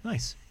 And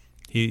Nice.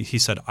 he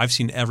said, I've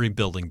seen every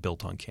building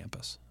built on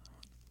campus.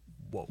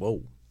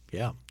 Whoa.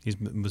 Yeah. He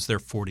was there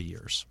 40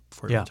 years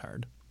before he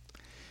retired.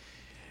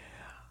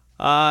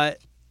 The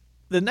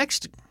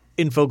next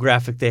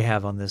infographic they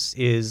have on this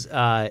is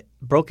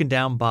broken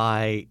down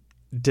by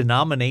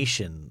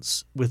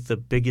denominations with the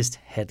biggest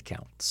head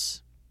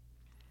counts.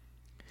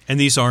 And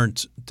these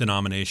aren't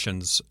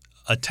denominations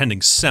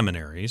attending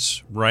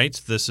seminaries,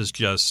 right? This is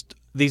just...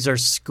 These are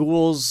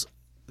schools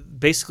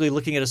basically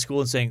looking at a school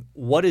and saying,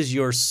 what is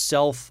your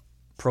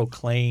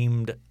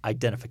self-proclaimed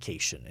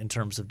identification in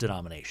terms of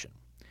denomination?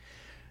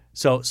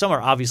 So some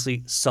are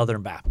obviously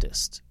Southern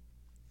Baptist.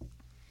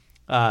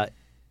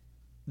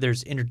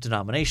 There's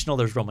interdenominational.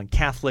 There's Roman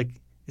Catholic.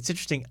 It's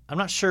interesting. I'm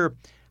not sure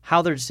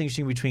how they're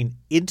distinguishing between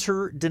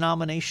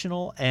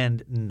interdenominational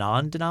and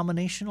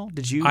non-denominational.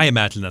 Did you? I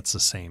imagine that's the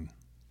same.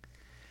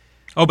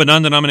 Oh, but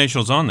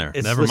non-denominational is on there.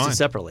 It's Never listed mind.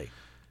 separately.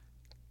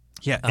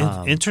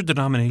 Yeah,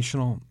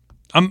 interdenominational.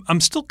 I'm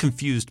still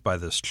confused by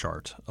this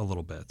chart a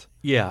little bit.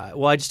 Yeah.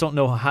 Well, I just don't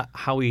know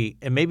how we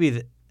 – and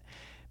maybe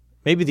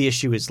the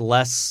issue is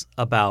less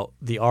about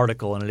the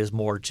article and it is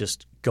more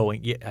just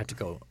going – you have to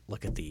go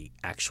look at the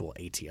actual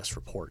ATS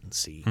report and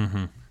see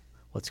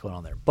what's going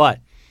on there. But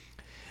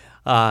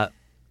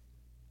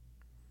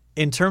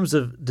in terms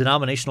of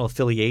denominational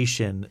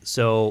affiliation,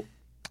 so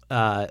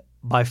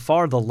by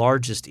far the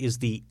largest is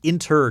the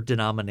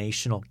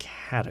interdenominational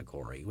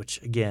category,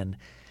 which again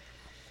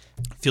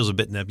feels a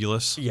bit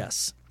nebulous.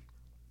 Yes.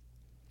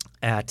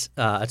 At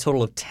a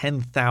total of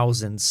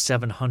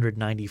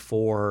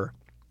 10,794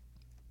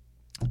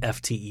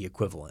 FTE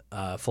equivalent,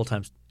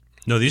 full-time.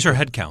 No, these are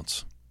head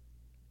counts.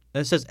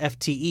 It says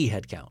FTE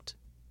head count.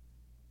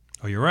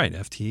 Oh, you're right.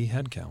 FTE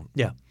head count.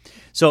 Yeah.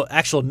 So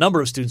actual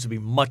number of students would be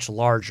much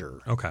larger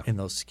Okay. in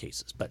those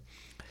cases. But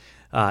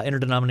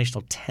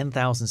interdenominational,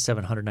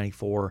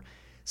 10,794.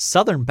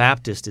 Southern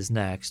Baptist is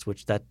next,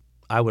 which that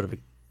I would have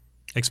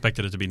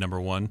expected it to be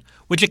number one,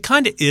 which it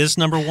kind of is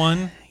number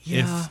one.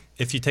 Yeah.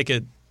 If you take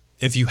it,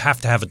 if you have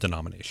to have a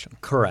denomination.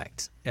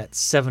 Correct. At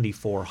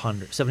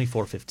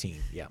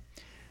 7,415. Yeah.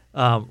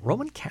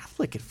 Roman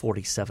Catholic at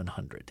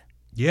 4,700.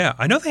 Yeah,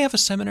 I know they have a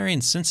seminary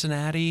in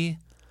Cincinnati.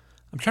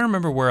 I'm trying to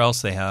remember where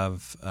else they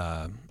have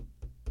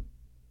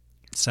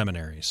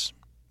seminaries.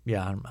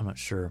 Yeah, I'm not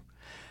sure.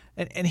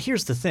 And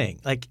here's the thing.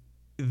 Like,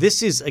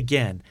 this is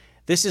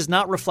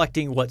not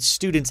reflecting what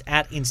students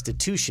at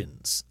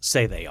institutions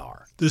say they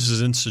are. This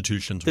is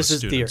institutions with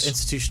students. This is their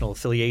institutional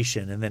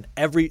affiliation. And then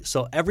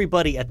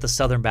everybody at the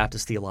Southern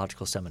Baptist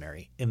Theological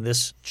Seminary in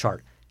this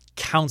chart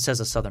counts as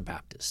a Southern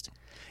Baptist,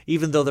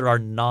 even though there are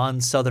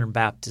non-Southern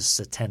Baptists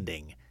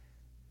attending.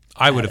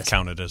 I would have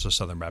counted as a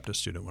Southern Baptist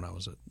student when I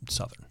was at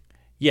Southern.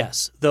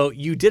 Yes, though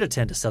you did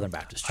attend a Southern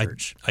Baptist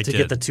church I to did.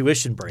 get the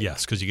tuition break.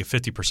 Yes, because you get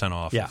 50%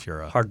 off if you're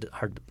a hard to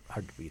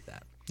beat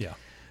that. Yeah.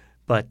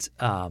 But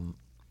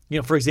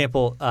for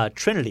example,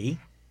 Trinity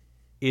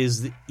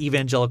is the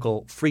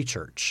evangelical free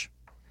church,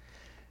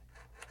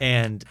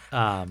 and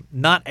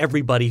not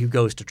everybody who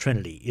goes to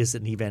Trinity is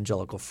an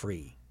evangelical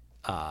free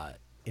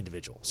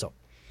individual. So,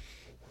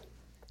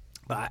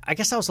 but I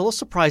guess I was a little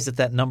surprised at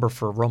that number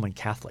for Roman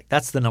Catholic.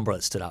 That's the number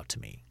that stood out to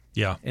me.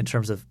 Yeah. In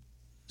terms of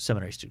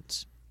seminary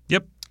students.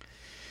 Yep.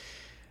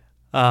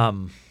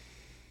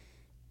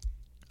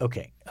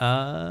 Okay.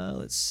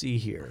 Let's see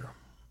here.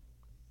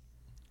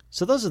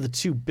 So those are the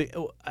two big.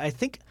 I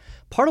think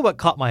part of what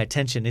caught my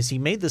attention is he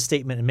made the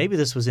statement, and maybe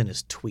this was in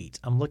his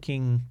tweet. I'm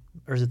looking,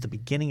 or is it the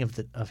beginning of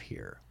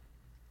here?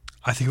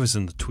 I think it was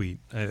in the tweet.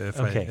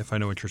 If I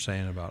know what you're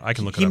saying about, I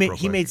can look it up real quick.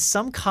 He made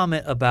some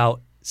comment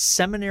about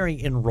seminary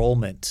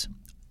enrollment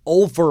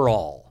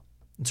overall,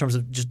 in terms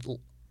of just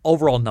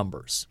overall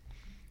numbers,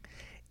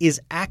 is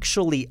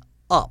actually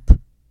up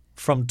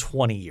from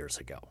 20 years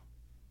ago.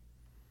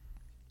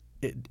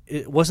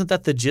 It wasn't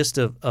that the gist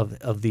of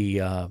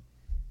the.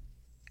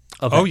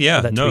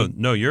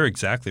 No, you're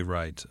exactly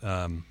right.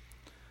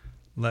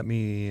 Let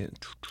me.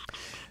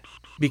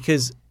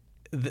 Because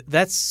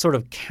that's sort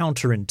of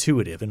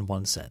counterintuitive in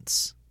one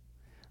sense,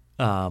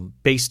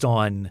 based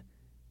on.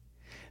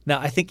 Now,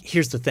 I think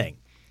here's the thing: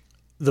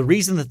 the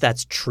reason that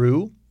that's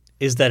true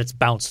is that it's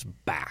bounced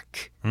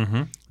back.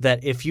 Mm-hmm.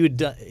 That if you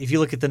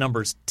look at the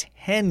numbers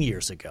 10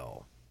 years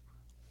ago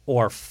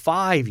or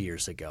 5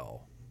 years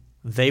ago,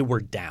 they were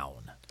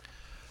down.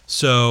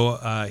 So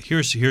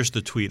here's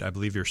the tweet I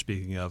believe you're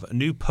speaking of. A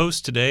new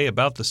post today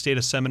about the state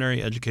of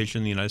seminary education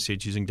in the United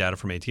States using data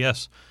from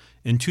ATS.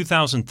 In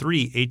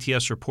 2003,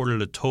 ATS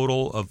reported a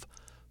total of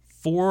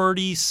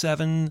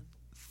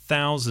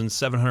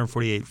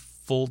 47,748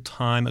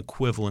 full-time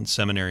equivalent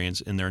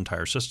seminarians in their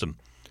entire system.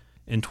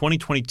 In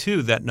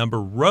 2022, that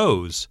number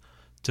rose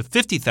to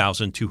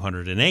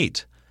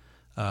 50,208,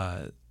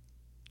 up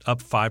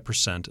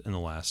 5% in the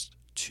last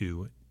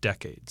 2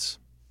 decades.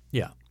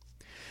 Yeah.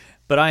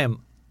 But I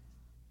am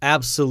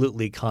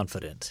absolutely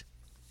confident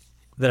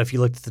that if you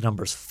looked at the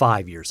numbers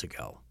 5 years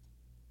ago,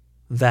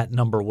 that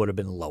number would have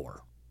been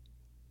lower.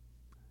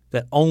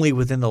 That only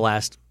within the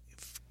last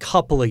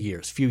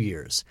few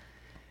years,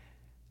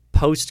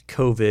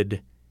 post-COVID,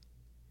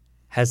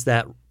 has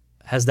that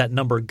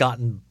number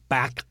gotten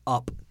back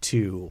up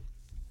to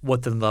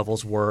what the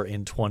levels were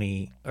in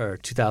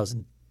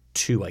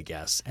 2002, I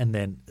guess, and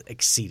then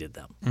exceeded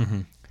them.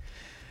 Mm-hmm.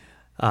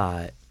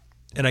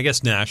 And I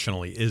guess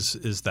nationally,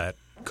 is that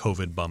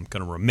COVID bump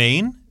going to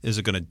remain? Is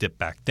it going to dip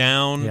back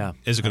down? Yeah,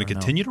 is it going to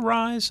continue to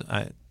rise?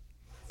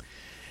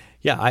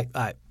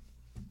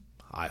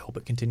 I hope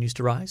it continues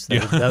to rise.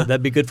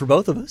 That'd be good for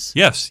both of us.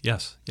 Yes.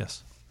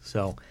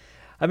 So,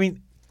 I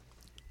mean,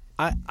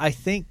 I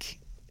think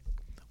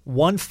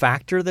one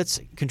factor that's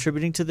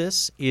contributing to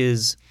this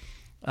is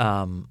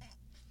ATS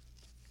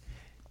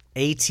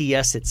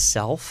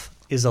itself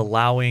is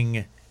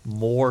allowing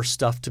more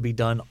stuff to be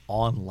done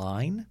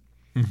online.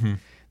 Mm-hmm.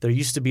 There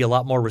used to be a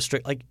lot more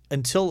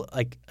until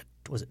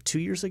was it 2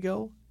 years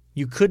ago?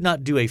 You could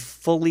not do a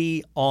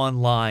fully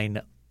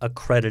online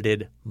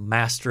accredited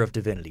Master of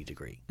Divinity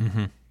degree.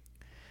 Mm-hmm.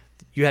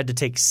 You had to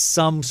take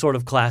some sort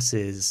of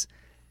classes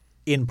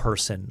in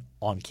person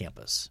on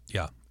campus.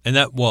 Yeah. And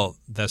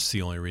that's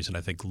the only reason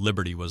I think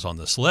Liberty was on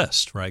this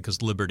list, right?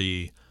 Because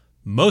Liberty,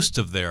 most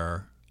of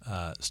their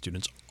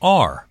students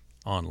are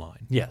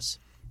online. Yes.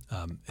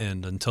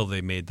 And until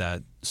they made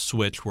that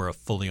switch where a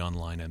fully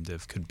online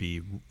MDiv could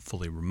be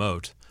fully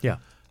remote, yeah,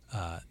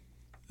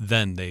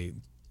 then they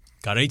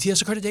got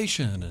ATS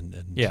accreditation,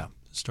 and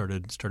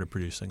started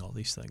producing all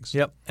these things.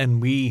 Yep.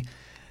 And we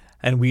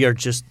are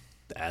just,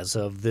 as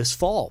of this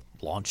fall,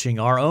 launching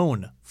our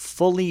own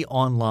fully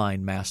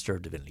online Master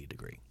of Divinity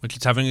degree. Which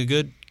is having a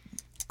good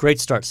Great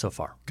start so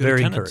far. Very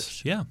attendance.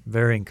 encouraged. Yeah.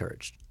 Very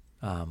encouraged.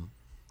 And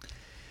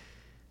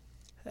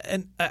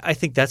I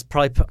think that's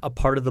probably a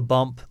part of the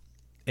bump.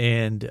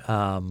 And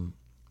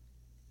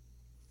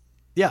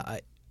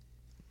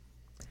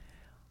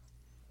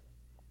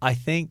I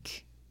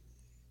think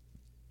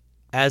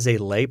as a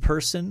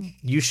layperson,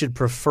 you should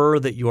prefer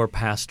that your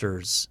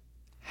pastors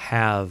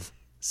have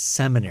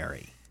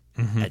seminary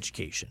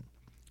education,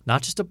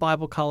 not just a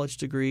Bible college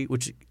degree,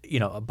 which,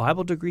 a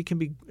Bible degree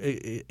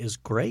is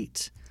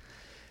great,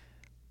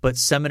 but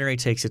seminary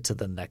takes it to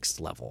the next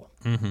level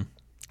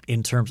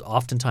in terms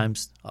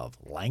oftentimes of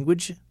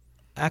language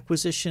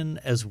acquisition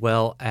as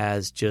well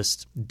as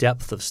just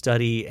depth of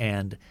study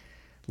and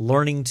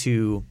learning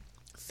to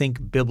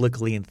think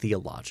biblically and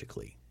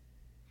theologically.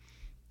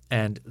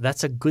 And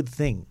that's a good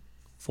thing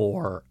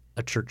for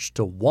a church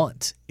to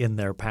want in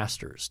their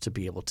pastors, to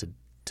be able to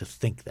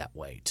think that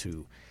way,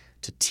 to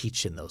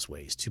teach in those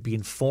ways, to be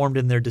informed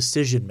in their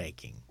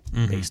decision-making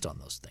based on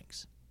those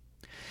things.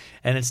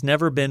 And it's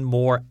never been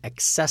more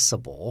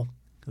accessible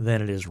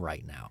than it is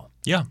right now.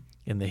 Yeah.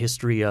 In the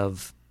history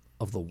of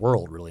the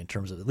world, really, in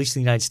terms of at least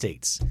the United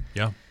States.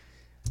 Yeah.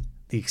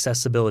 The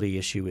accessibility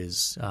issue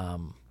is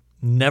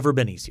never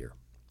been easier.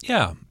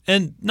 Yeah.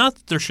 And not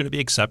that there shouldn't be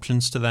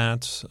exceptions to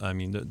that. I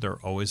mean, there are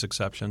always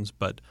exceptions,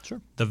 but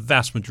the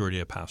vast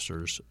majority of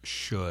pastors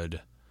should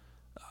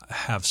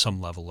have some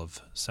level of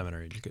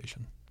seminary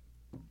education.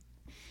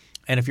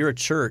 And if you're a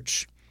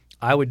church,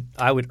 I would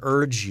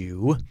urge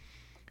you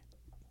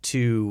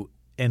to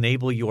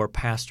enable your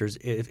pastors,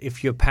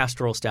 if you have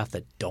pastoral staff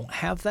that don't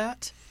have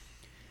that,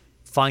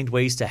 find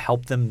ways to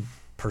help them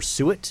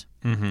pursue it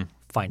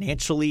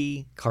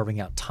financially, carving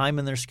out time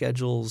in their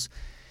schedules.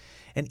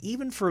 And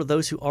even for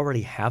those who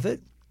already have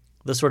it,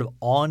 the sort of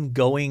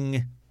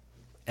ongoing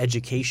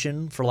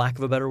education, for lack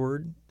of a better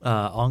word,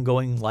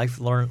 ongoing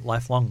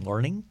lifelong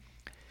learning,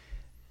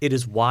 it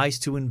is wise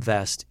to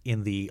invest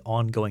in the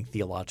ongoing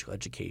theological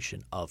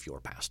education of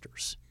your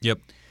pastors. Yep.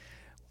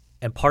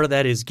 And part of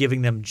that is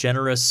giving them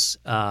generous,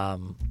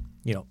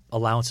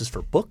 allowances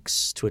for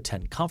books, to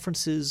attend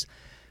conferences.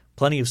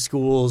 Plenty of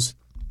schools,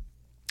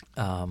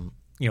 put on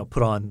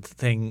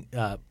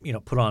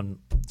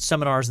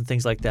seminars and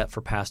things like that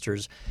for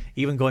pastors.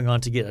 Even going on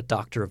to get a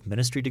Doctor of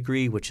Ministry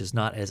degree, which is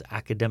not as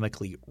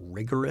academically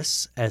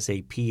rigorous as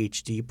a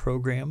PhD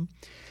program.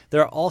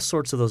 There are all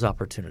sorts of those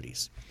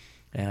opportunities,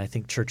 and I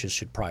think churches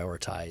should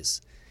prioritize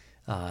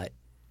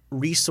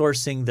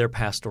resourcing their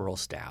pastoral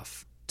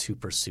staff to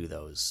pursue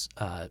those,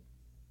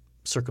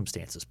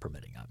 circumstances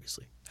permitting,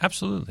 obviously.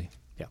 Absolutely.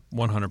 Yeah.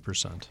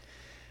 100%.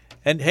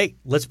 And hey,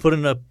 let's put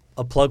in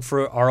a plug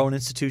for our own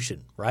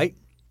institution, right?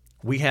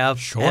 We have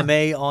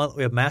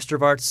we have Master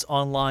of Arts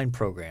online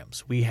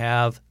programs. We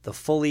have the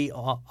fully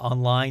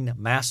online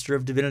Master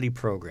of Divinity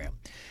program.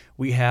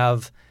 We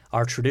have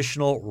our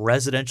traditional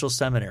residential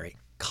seminary.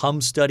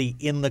 Come study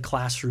in the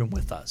classroom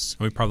with us.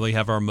 We probably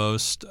have our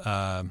most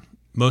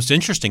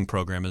interesting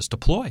program is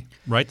Deploy,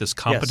 right? This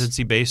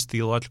competency-based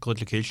theological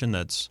education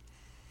that's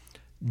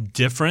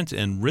different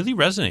and really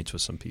resonates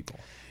with some people.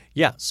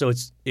 Yeah, so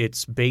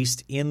it's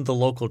based in the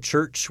local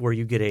church where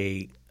you get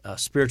a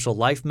spiritual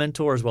life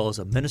mentor as well as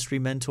a ministry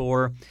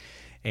mentor,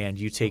 and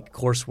you take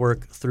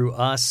coursework through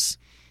us,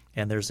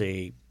 and there's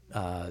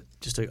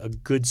just a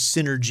good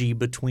synergy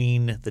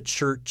between the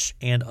church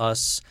and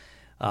us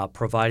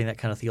providing that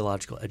kind of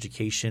theological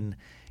education,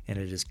 and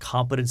it is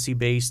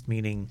competency-based,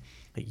 meaning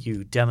that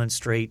you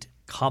demonstrate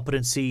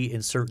competency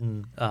in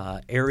certain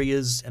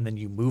areas, and then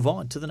you move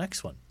on to the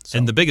next one. So,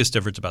 and the biggest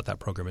difference about that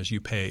program is you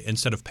pay,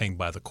 instead of paying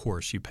by the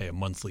course, you pay a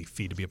monthly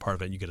fee to be a part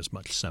of it, and you get as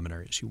much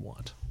seminary as you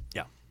want.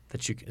 Yeah,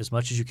 as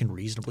much as you can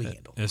reasonably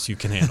handle. As you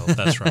can handle.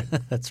 That's right.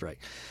 That's right.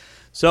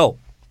 So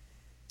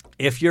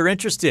if you're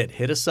interested,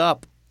 hit us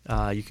up.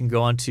 You can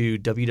go on to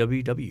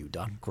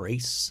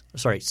seminary.grace.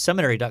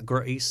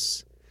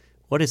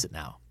 What is it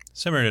now?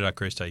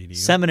 Seminary.grace.edu.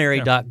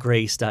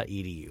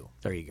 Seminary.grace.edu.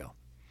 There you go.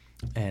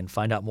 And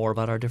find out more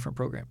about our different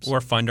programs.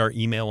 Or find our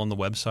email on the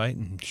website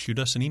and shoot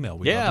us an email.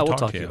 We'll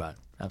talk to you about it.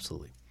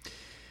 Absolutely.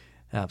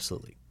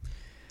 Absolutely.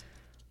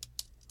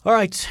 All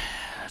right.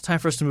 Time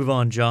for us to move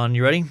on, John.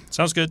 You ready?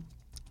 Sounds good.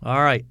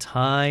 All right.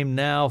 Time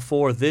now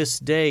for this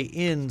day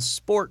in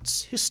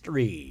sports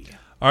history.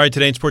 All right.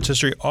 Today in sports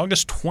history,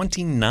 August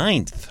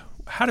 29th.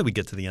 How did we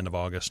get to the end of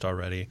August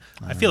already?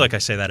 I feel like I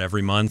say that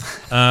every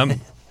month.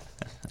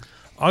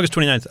 August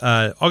 29th,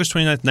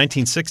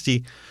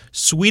 1960,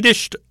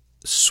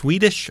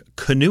 Swedish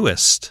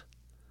canoeist.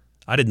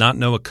 I did not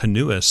know a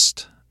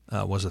canoeist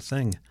was a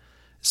thing.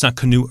 It's not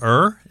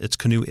canoer, it's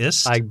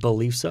canoeist. I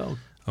believe so.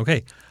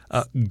 Okay.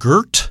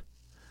 Gert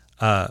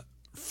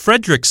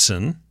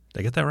Fredriksson. Did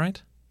I get that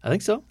right? I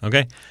think so.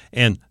 Okay.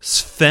 And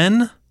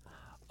Sven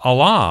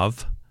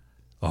Olav.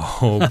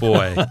 Oh,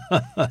 boy.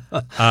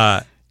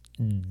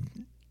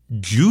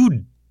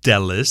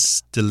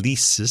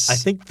 Delicis. I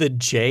think the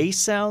J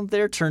sound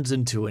there turns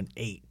into an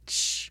H.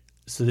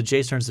 So the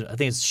J turns. I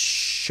think it's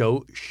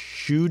Shudelius.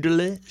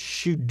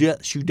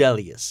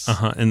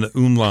 And the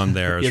umlaut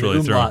there is really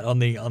umlaut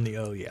thrown. on the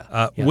O.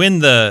 Yeah. Win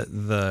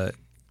the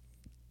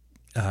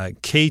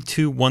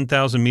K2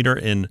 1,000 meter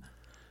in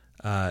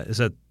is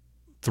that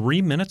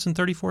 3 minutes and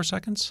 34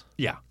 seconds?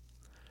 Yeah.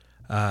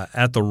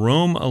 At the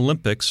Rome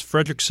Olympics,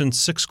 Fredrickson's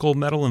 6 gold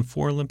medal in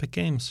 4 Olympic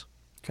Games.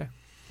 Okay.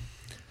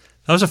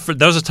 That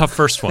was a tough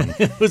first one.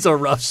 It was a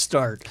rough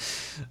start.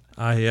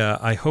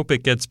 I hope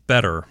it gets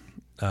better.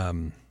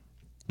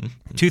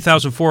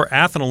 2004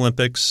 Athens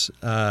Olympics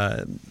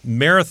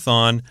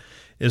marathon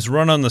is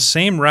run on the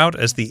same route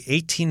as the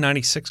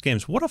 1896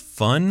 Games. What a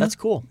fun That's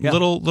cool. Yeah.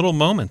 little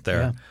moment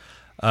there.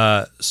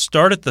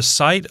 Start at the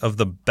site of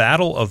the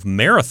Battle of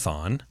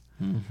Marathon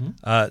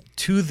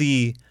to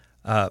the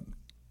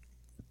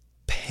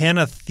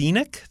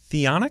Panathenaic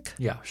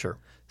Yeah, sure.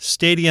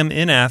 Stadium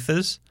in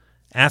Athens.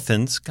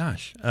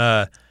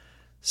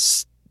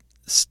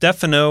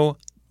 Stefano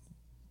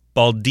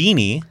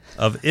Baldini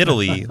of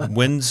Italy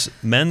wins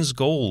men's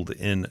gold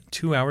in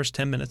 2 hours,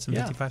 10 minutes, and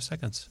 55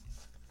 seconds.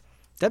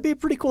 That'd be a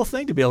pretty cool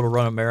thing to be able to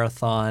run a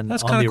marathon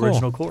That's on the cool.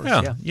 original course.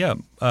 Yeah.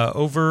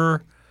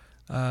 Over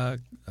a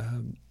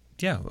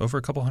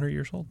couple hundred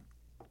years old.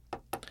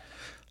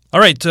 All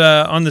right,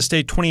 on this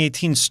day,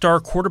 2018 star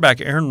quarterback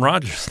Aaron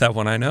Rodgers, that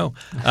one I know,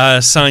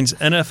 signs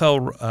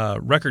NFL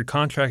record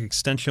contract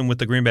extension with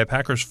the Green Bay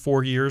Packers,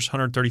 4 years,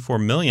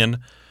 $134 million,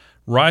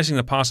 rising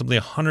to possibly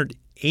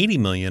 $180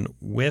 million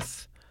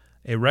with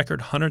a record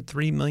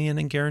 $103 million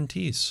in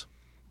guarantees.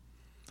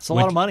 It's a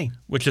lot of money.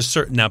 Which has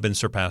now been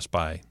surpassed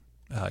by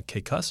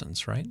Kay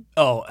Cousins, right?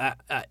 Oh,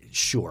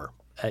 sure.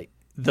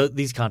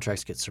 These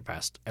contracts get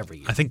surpassed every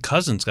year. I think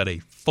Cousins got a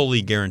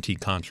fully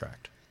guaranteed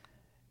contract.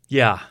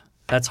 Yeah.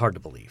 That's hard to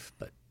believe,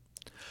 but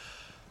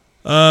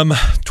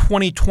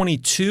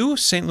 2022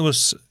 St.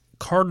 Louis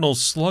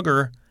Cardinals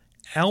slugger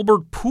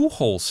Albert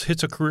Pujols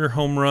hits a career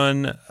home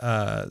run,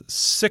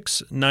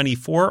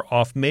 694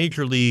 off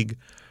Major League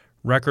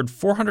record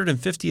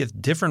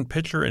 450th different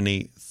pitcher in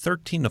a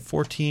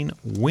 13-14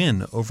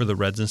 win over the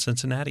Reds in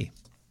Cincinnati.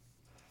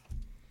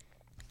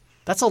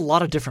 That's a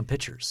lot of different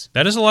pitchers.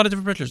 That is a lot of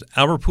different pitchers.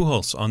 Albert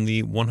Pujols on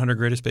the 100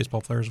 greatest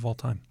baseball players of all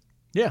time.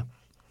 Yeah,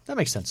 that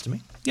makes sense to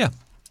me. Yeah.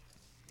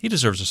 He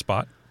deserves a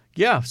spot.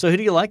 Yeah. So who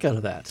do you like out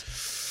of that?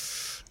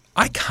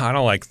 I kind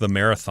of like the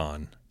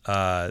marathon,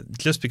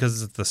 just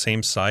because it's at the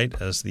same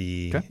site as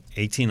the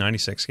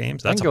 1896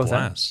 Games. That's a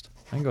blast.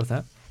 I can go with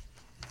that.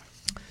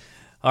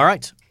 All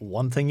right.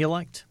 One thing you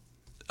liked.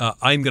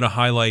 I'm going to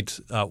highlight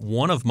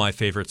one of my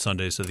favorite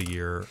Sundays of the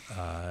year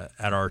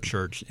at our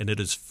church, and it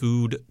is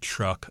Food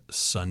Truck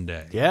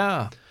Sunday.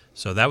 Yeah.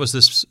 So that was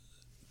this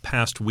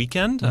past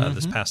weekend,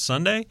 this past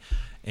Sunday,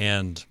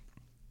 and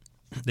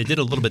they did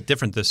a little bit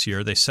different this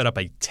year. They set up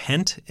a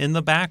tent in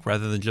the back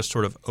rather than just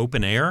sort of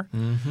open air.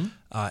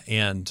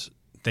 And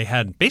they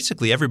had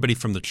basically everybody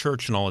from the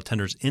church and all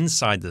attenders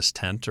inside this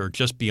tent or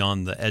just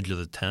beyond the edge of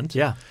the tent.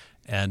 Yeah.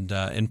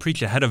 And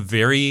preach. It had a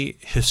very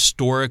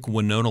historic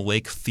Winona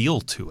Lake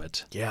feel to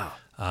it. Yeah.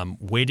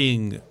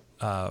 Waiting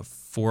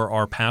for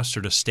our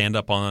pastor to stand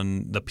up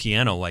on the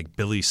piano like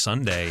Billy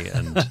Sunday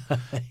and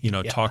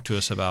talk to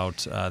us about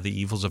the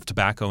evils of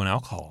tobacco and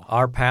alcohol.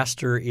 Our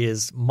pastor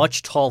is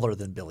much taller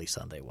than Billy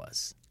Sunday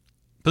was.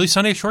 Billy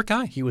Sunday, a short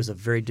guy. He was a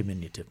very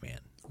diminutive man.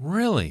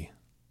 Really?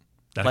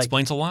 That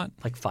explains a lot.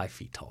 Like 5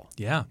 feet tall.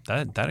 Yeah,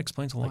 that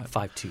explains a lot. Like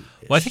 5'2".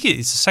 Well, I think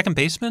he's a second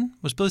baseman.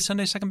 Was Billy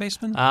Sunday a second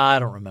baseman? I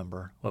don't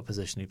remember what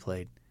position he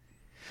played.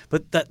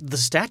 But the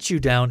statue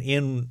down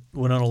in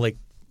Winona Lake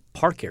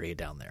Park area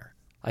down there,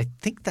 I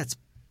think that's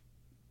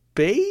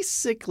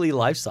basically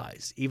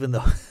life-size, even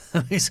though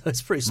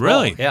it's pretty small.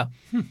 Really? Yeah.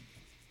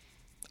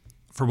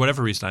 For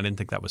whatever reason, I didn't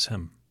think that was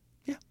him.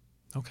 Yeah.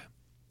 Okay.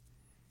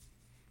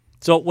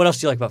 So what else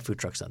do you like about Food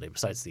Truck Sunday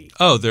besides the –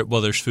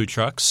 there's food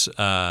trucks,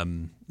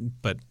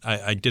 but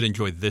I did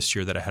enjoy this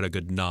year that I had a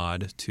good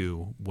nod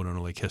to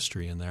Winona Lake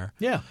history in there.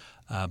 Yeah.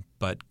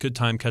 But good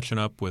time catching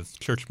up with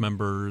church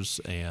members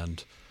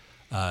and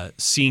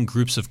seeing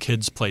groups of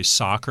kids play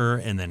soccer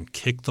and then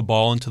kick the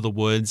ball into the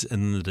woods,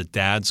 and then the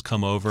dads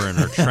come over and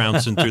are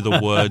trouncing through the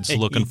woods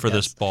looking for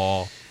this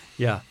ball.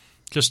 Yeah.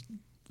 Just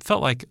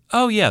felt like,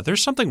 oh, yeah,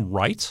 there's something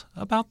right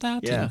about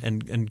that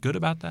and good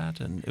about that.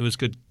 And it was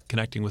good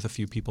connecting with a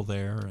few people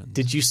there. And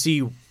did you see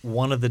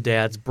one of the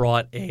dads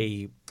brought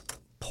a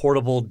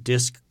portable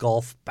disc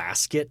golf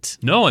basket?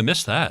 No, I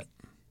missed that.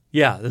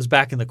 Yeah, it was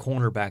back in the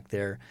corner back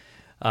there.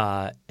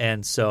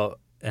 And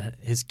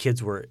his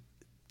kids were,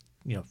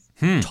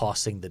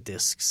 tossing the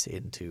discs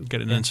into.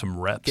 Getting in some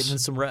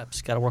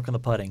reps. Got to work on the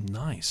putting.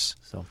 Nice.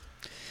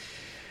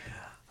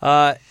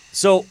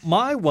 So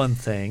my one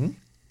thing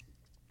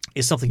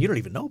is something you don't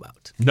even know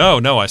about.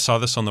 No, I saw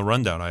this on the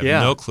rundown. I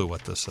have no clue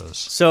what this is.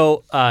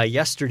 So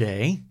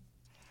yesterday,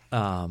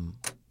 in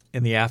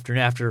the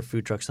afternoon after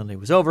Food Truck Sunday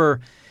was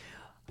over,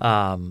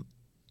 so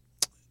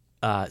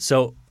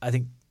I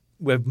think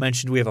we've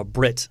mentioned we have a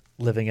Brit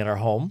living in our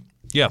home.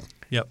 Yeah.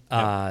 Yep.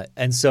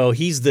 And so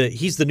he's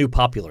the new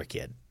popular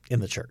kid in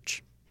the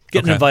church,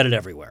 getting invited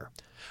everywhere.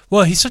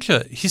 Well,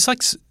 he's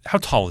like, how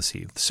tall is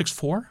he?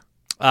 6'4"?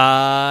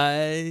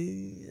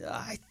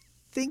 I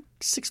think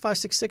 6'5",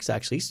 6'6",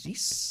 actually.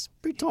 He's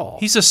pretty tall.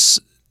 He's a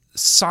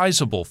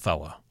sizable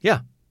fella.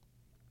 Yeah.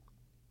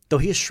 Though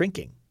he is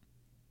shrinking.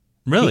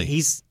 Really?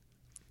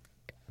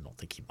 I don't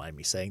think he'd mind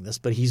me saying this,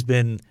 but he's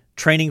been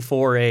training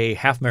for a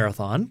half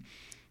marathon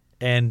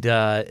and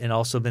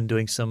also been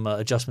doing some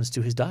adjustments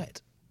to his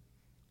diet.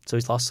 So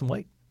he's lost some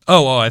weight.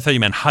 Oh, I thought you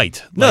meant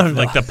height. No.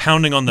 Like the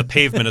pounding on the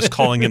pavement is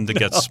calling him to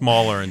get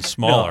smaller and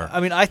smaller. No, I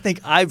mean, I think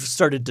I've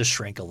started to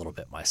shrink a little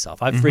bit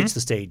myself. I've reached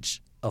the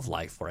stage of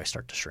life where I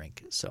start to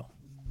shrink. So,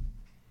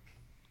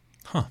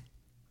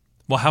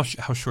 Well, how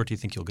short do you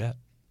think you'll get?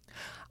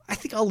 I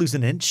think I'll lose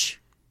an inch.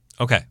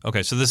 Okay.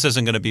 So this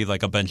isn't going to be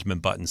like a Benjamin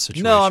Button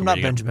situation. No, I'm not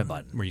Benjamin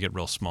Button. Where you get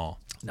real small.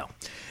 No.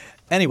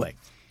 Anyway,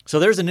 so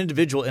there's an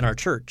individual in our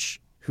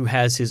church who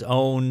has his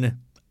own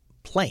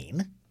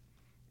plane.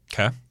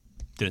 Okay.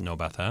 Didn't know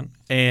about that.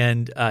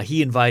 And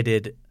he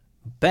invited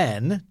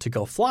Ben to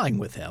go flying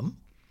with him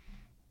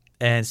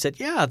and said,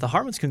 yeah, the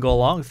Harmons can go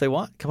along if they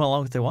want, come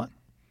along if they want.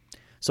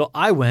 So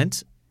I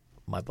went.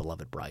 My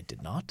beloved bride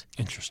did not.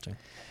 Interesting.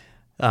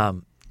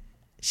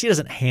 She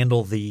doesn't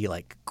handle the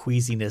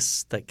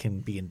queasiness that can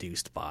be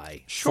induced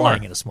by Sure.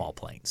 flying in a small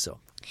plane. So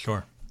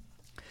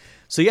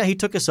yeah, he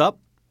took us up,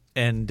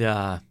 and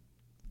it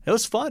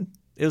was fun.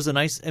 It was a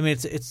nice. I mean,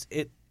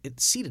 it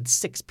seated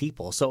 6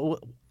 people, so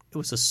it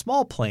was a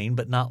small plane,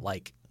 but not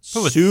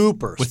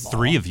super with small.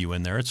 3 of you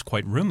in there, it's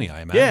quite roomy,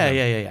 I imagine.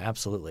 Yeah,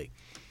 absolutely.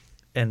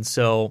 And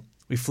so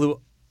we flew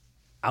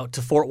out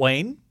to Fort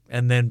Wayne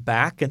and then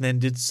back, and then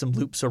did some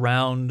loops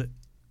around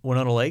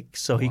Winona Lake,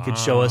 so he could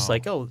show us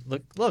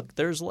look,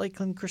 there's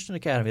Lakeland Christian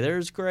Academy,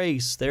 there's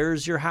Grace,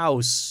 there's your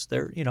house,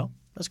 there,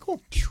 that's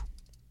cool.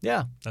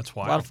 Yeah, That's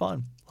wild. A lot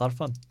of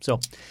fun. So,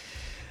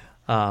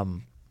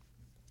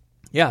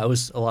 yeah, it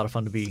was a lot of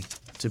fun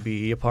to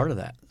be a part of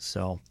that.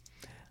 So,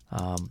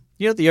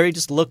 the area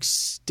just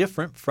looks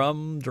different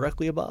from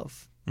directly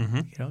above.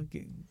 Mm-hmm.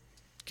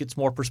 Gets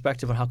more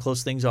perspective on how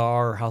close things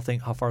are, how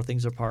far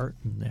things are apart.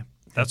 And, yeah.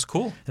 That's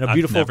cool. And a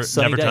beautiful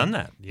sunny never day. done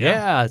that.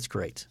 Yeah, it's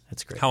great.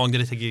 How long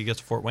did it take you to get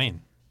to Fort Wayne?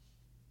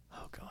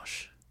 Oh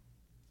gosh,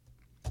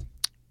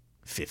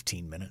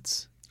 15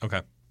 minutes.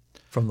 Okay.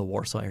 From the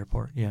Warsaw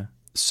airport. Yeah.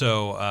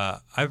 So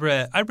I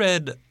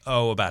read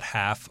about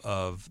half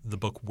of the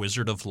book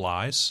Wizard of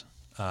Lies.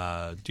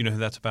 Do you know who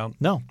that's about?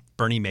 No.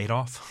 Bernie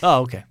Madoff.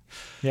 Oh, okay.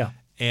 Yeah.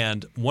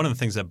 And one of the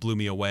things that blew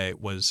me away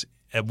was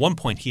at one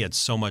point he had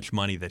so much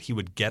money that he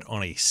would get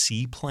on a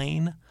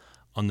seaplane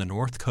on the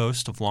north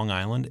coast of Long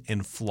Island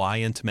and fly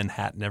into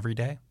Manhattan every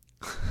day.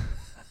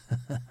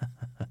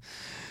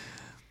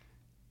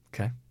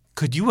 Okay.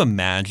 Could you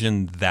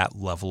imagine that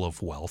level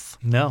of wealth?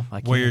 No, I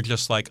can't. Where you're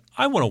just like,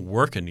 I want to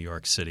work in New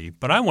York City,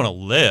 but I want to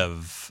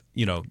live,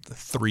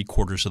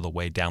 3/4 of the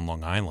way down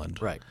Long Island.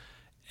 Right.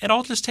 And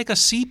I'll just take a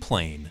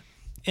seaplane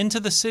into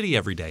the city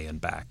every day and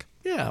back.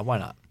 Yeah, why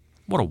not?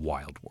 What a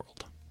wild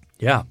world.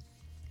 Yeah.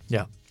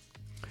 Yeah.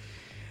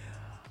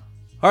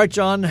 All right,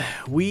 John,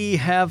 we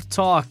have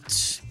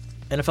talked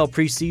NFL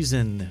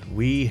preseason.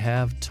 We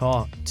have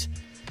talked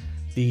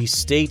the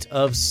state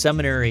of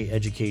seminary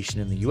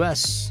education in the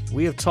U.S.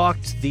 We have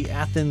talked the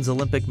Athens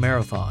Olympic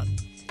Marathon.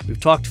 We've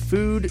talked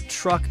Food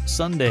Truck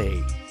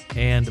Sunday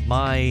and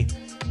my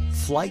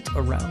flight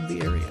around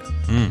the area.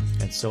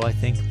 And so I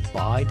think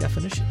by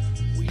definition,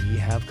 we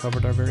have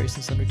covered our various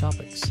and sundry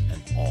topics.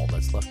 And all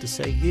that's left to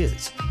say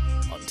is,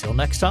 until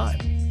next time,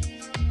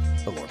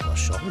 the Lord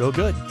bless y'all real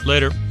good.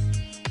 Later.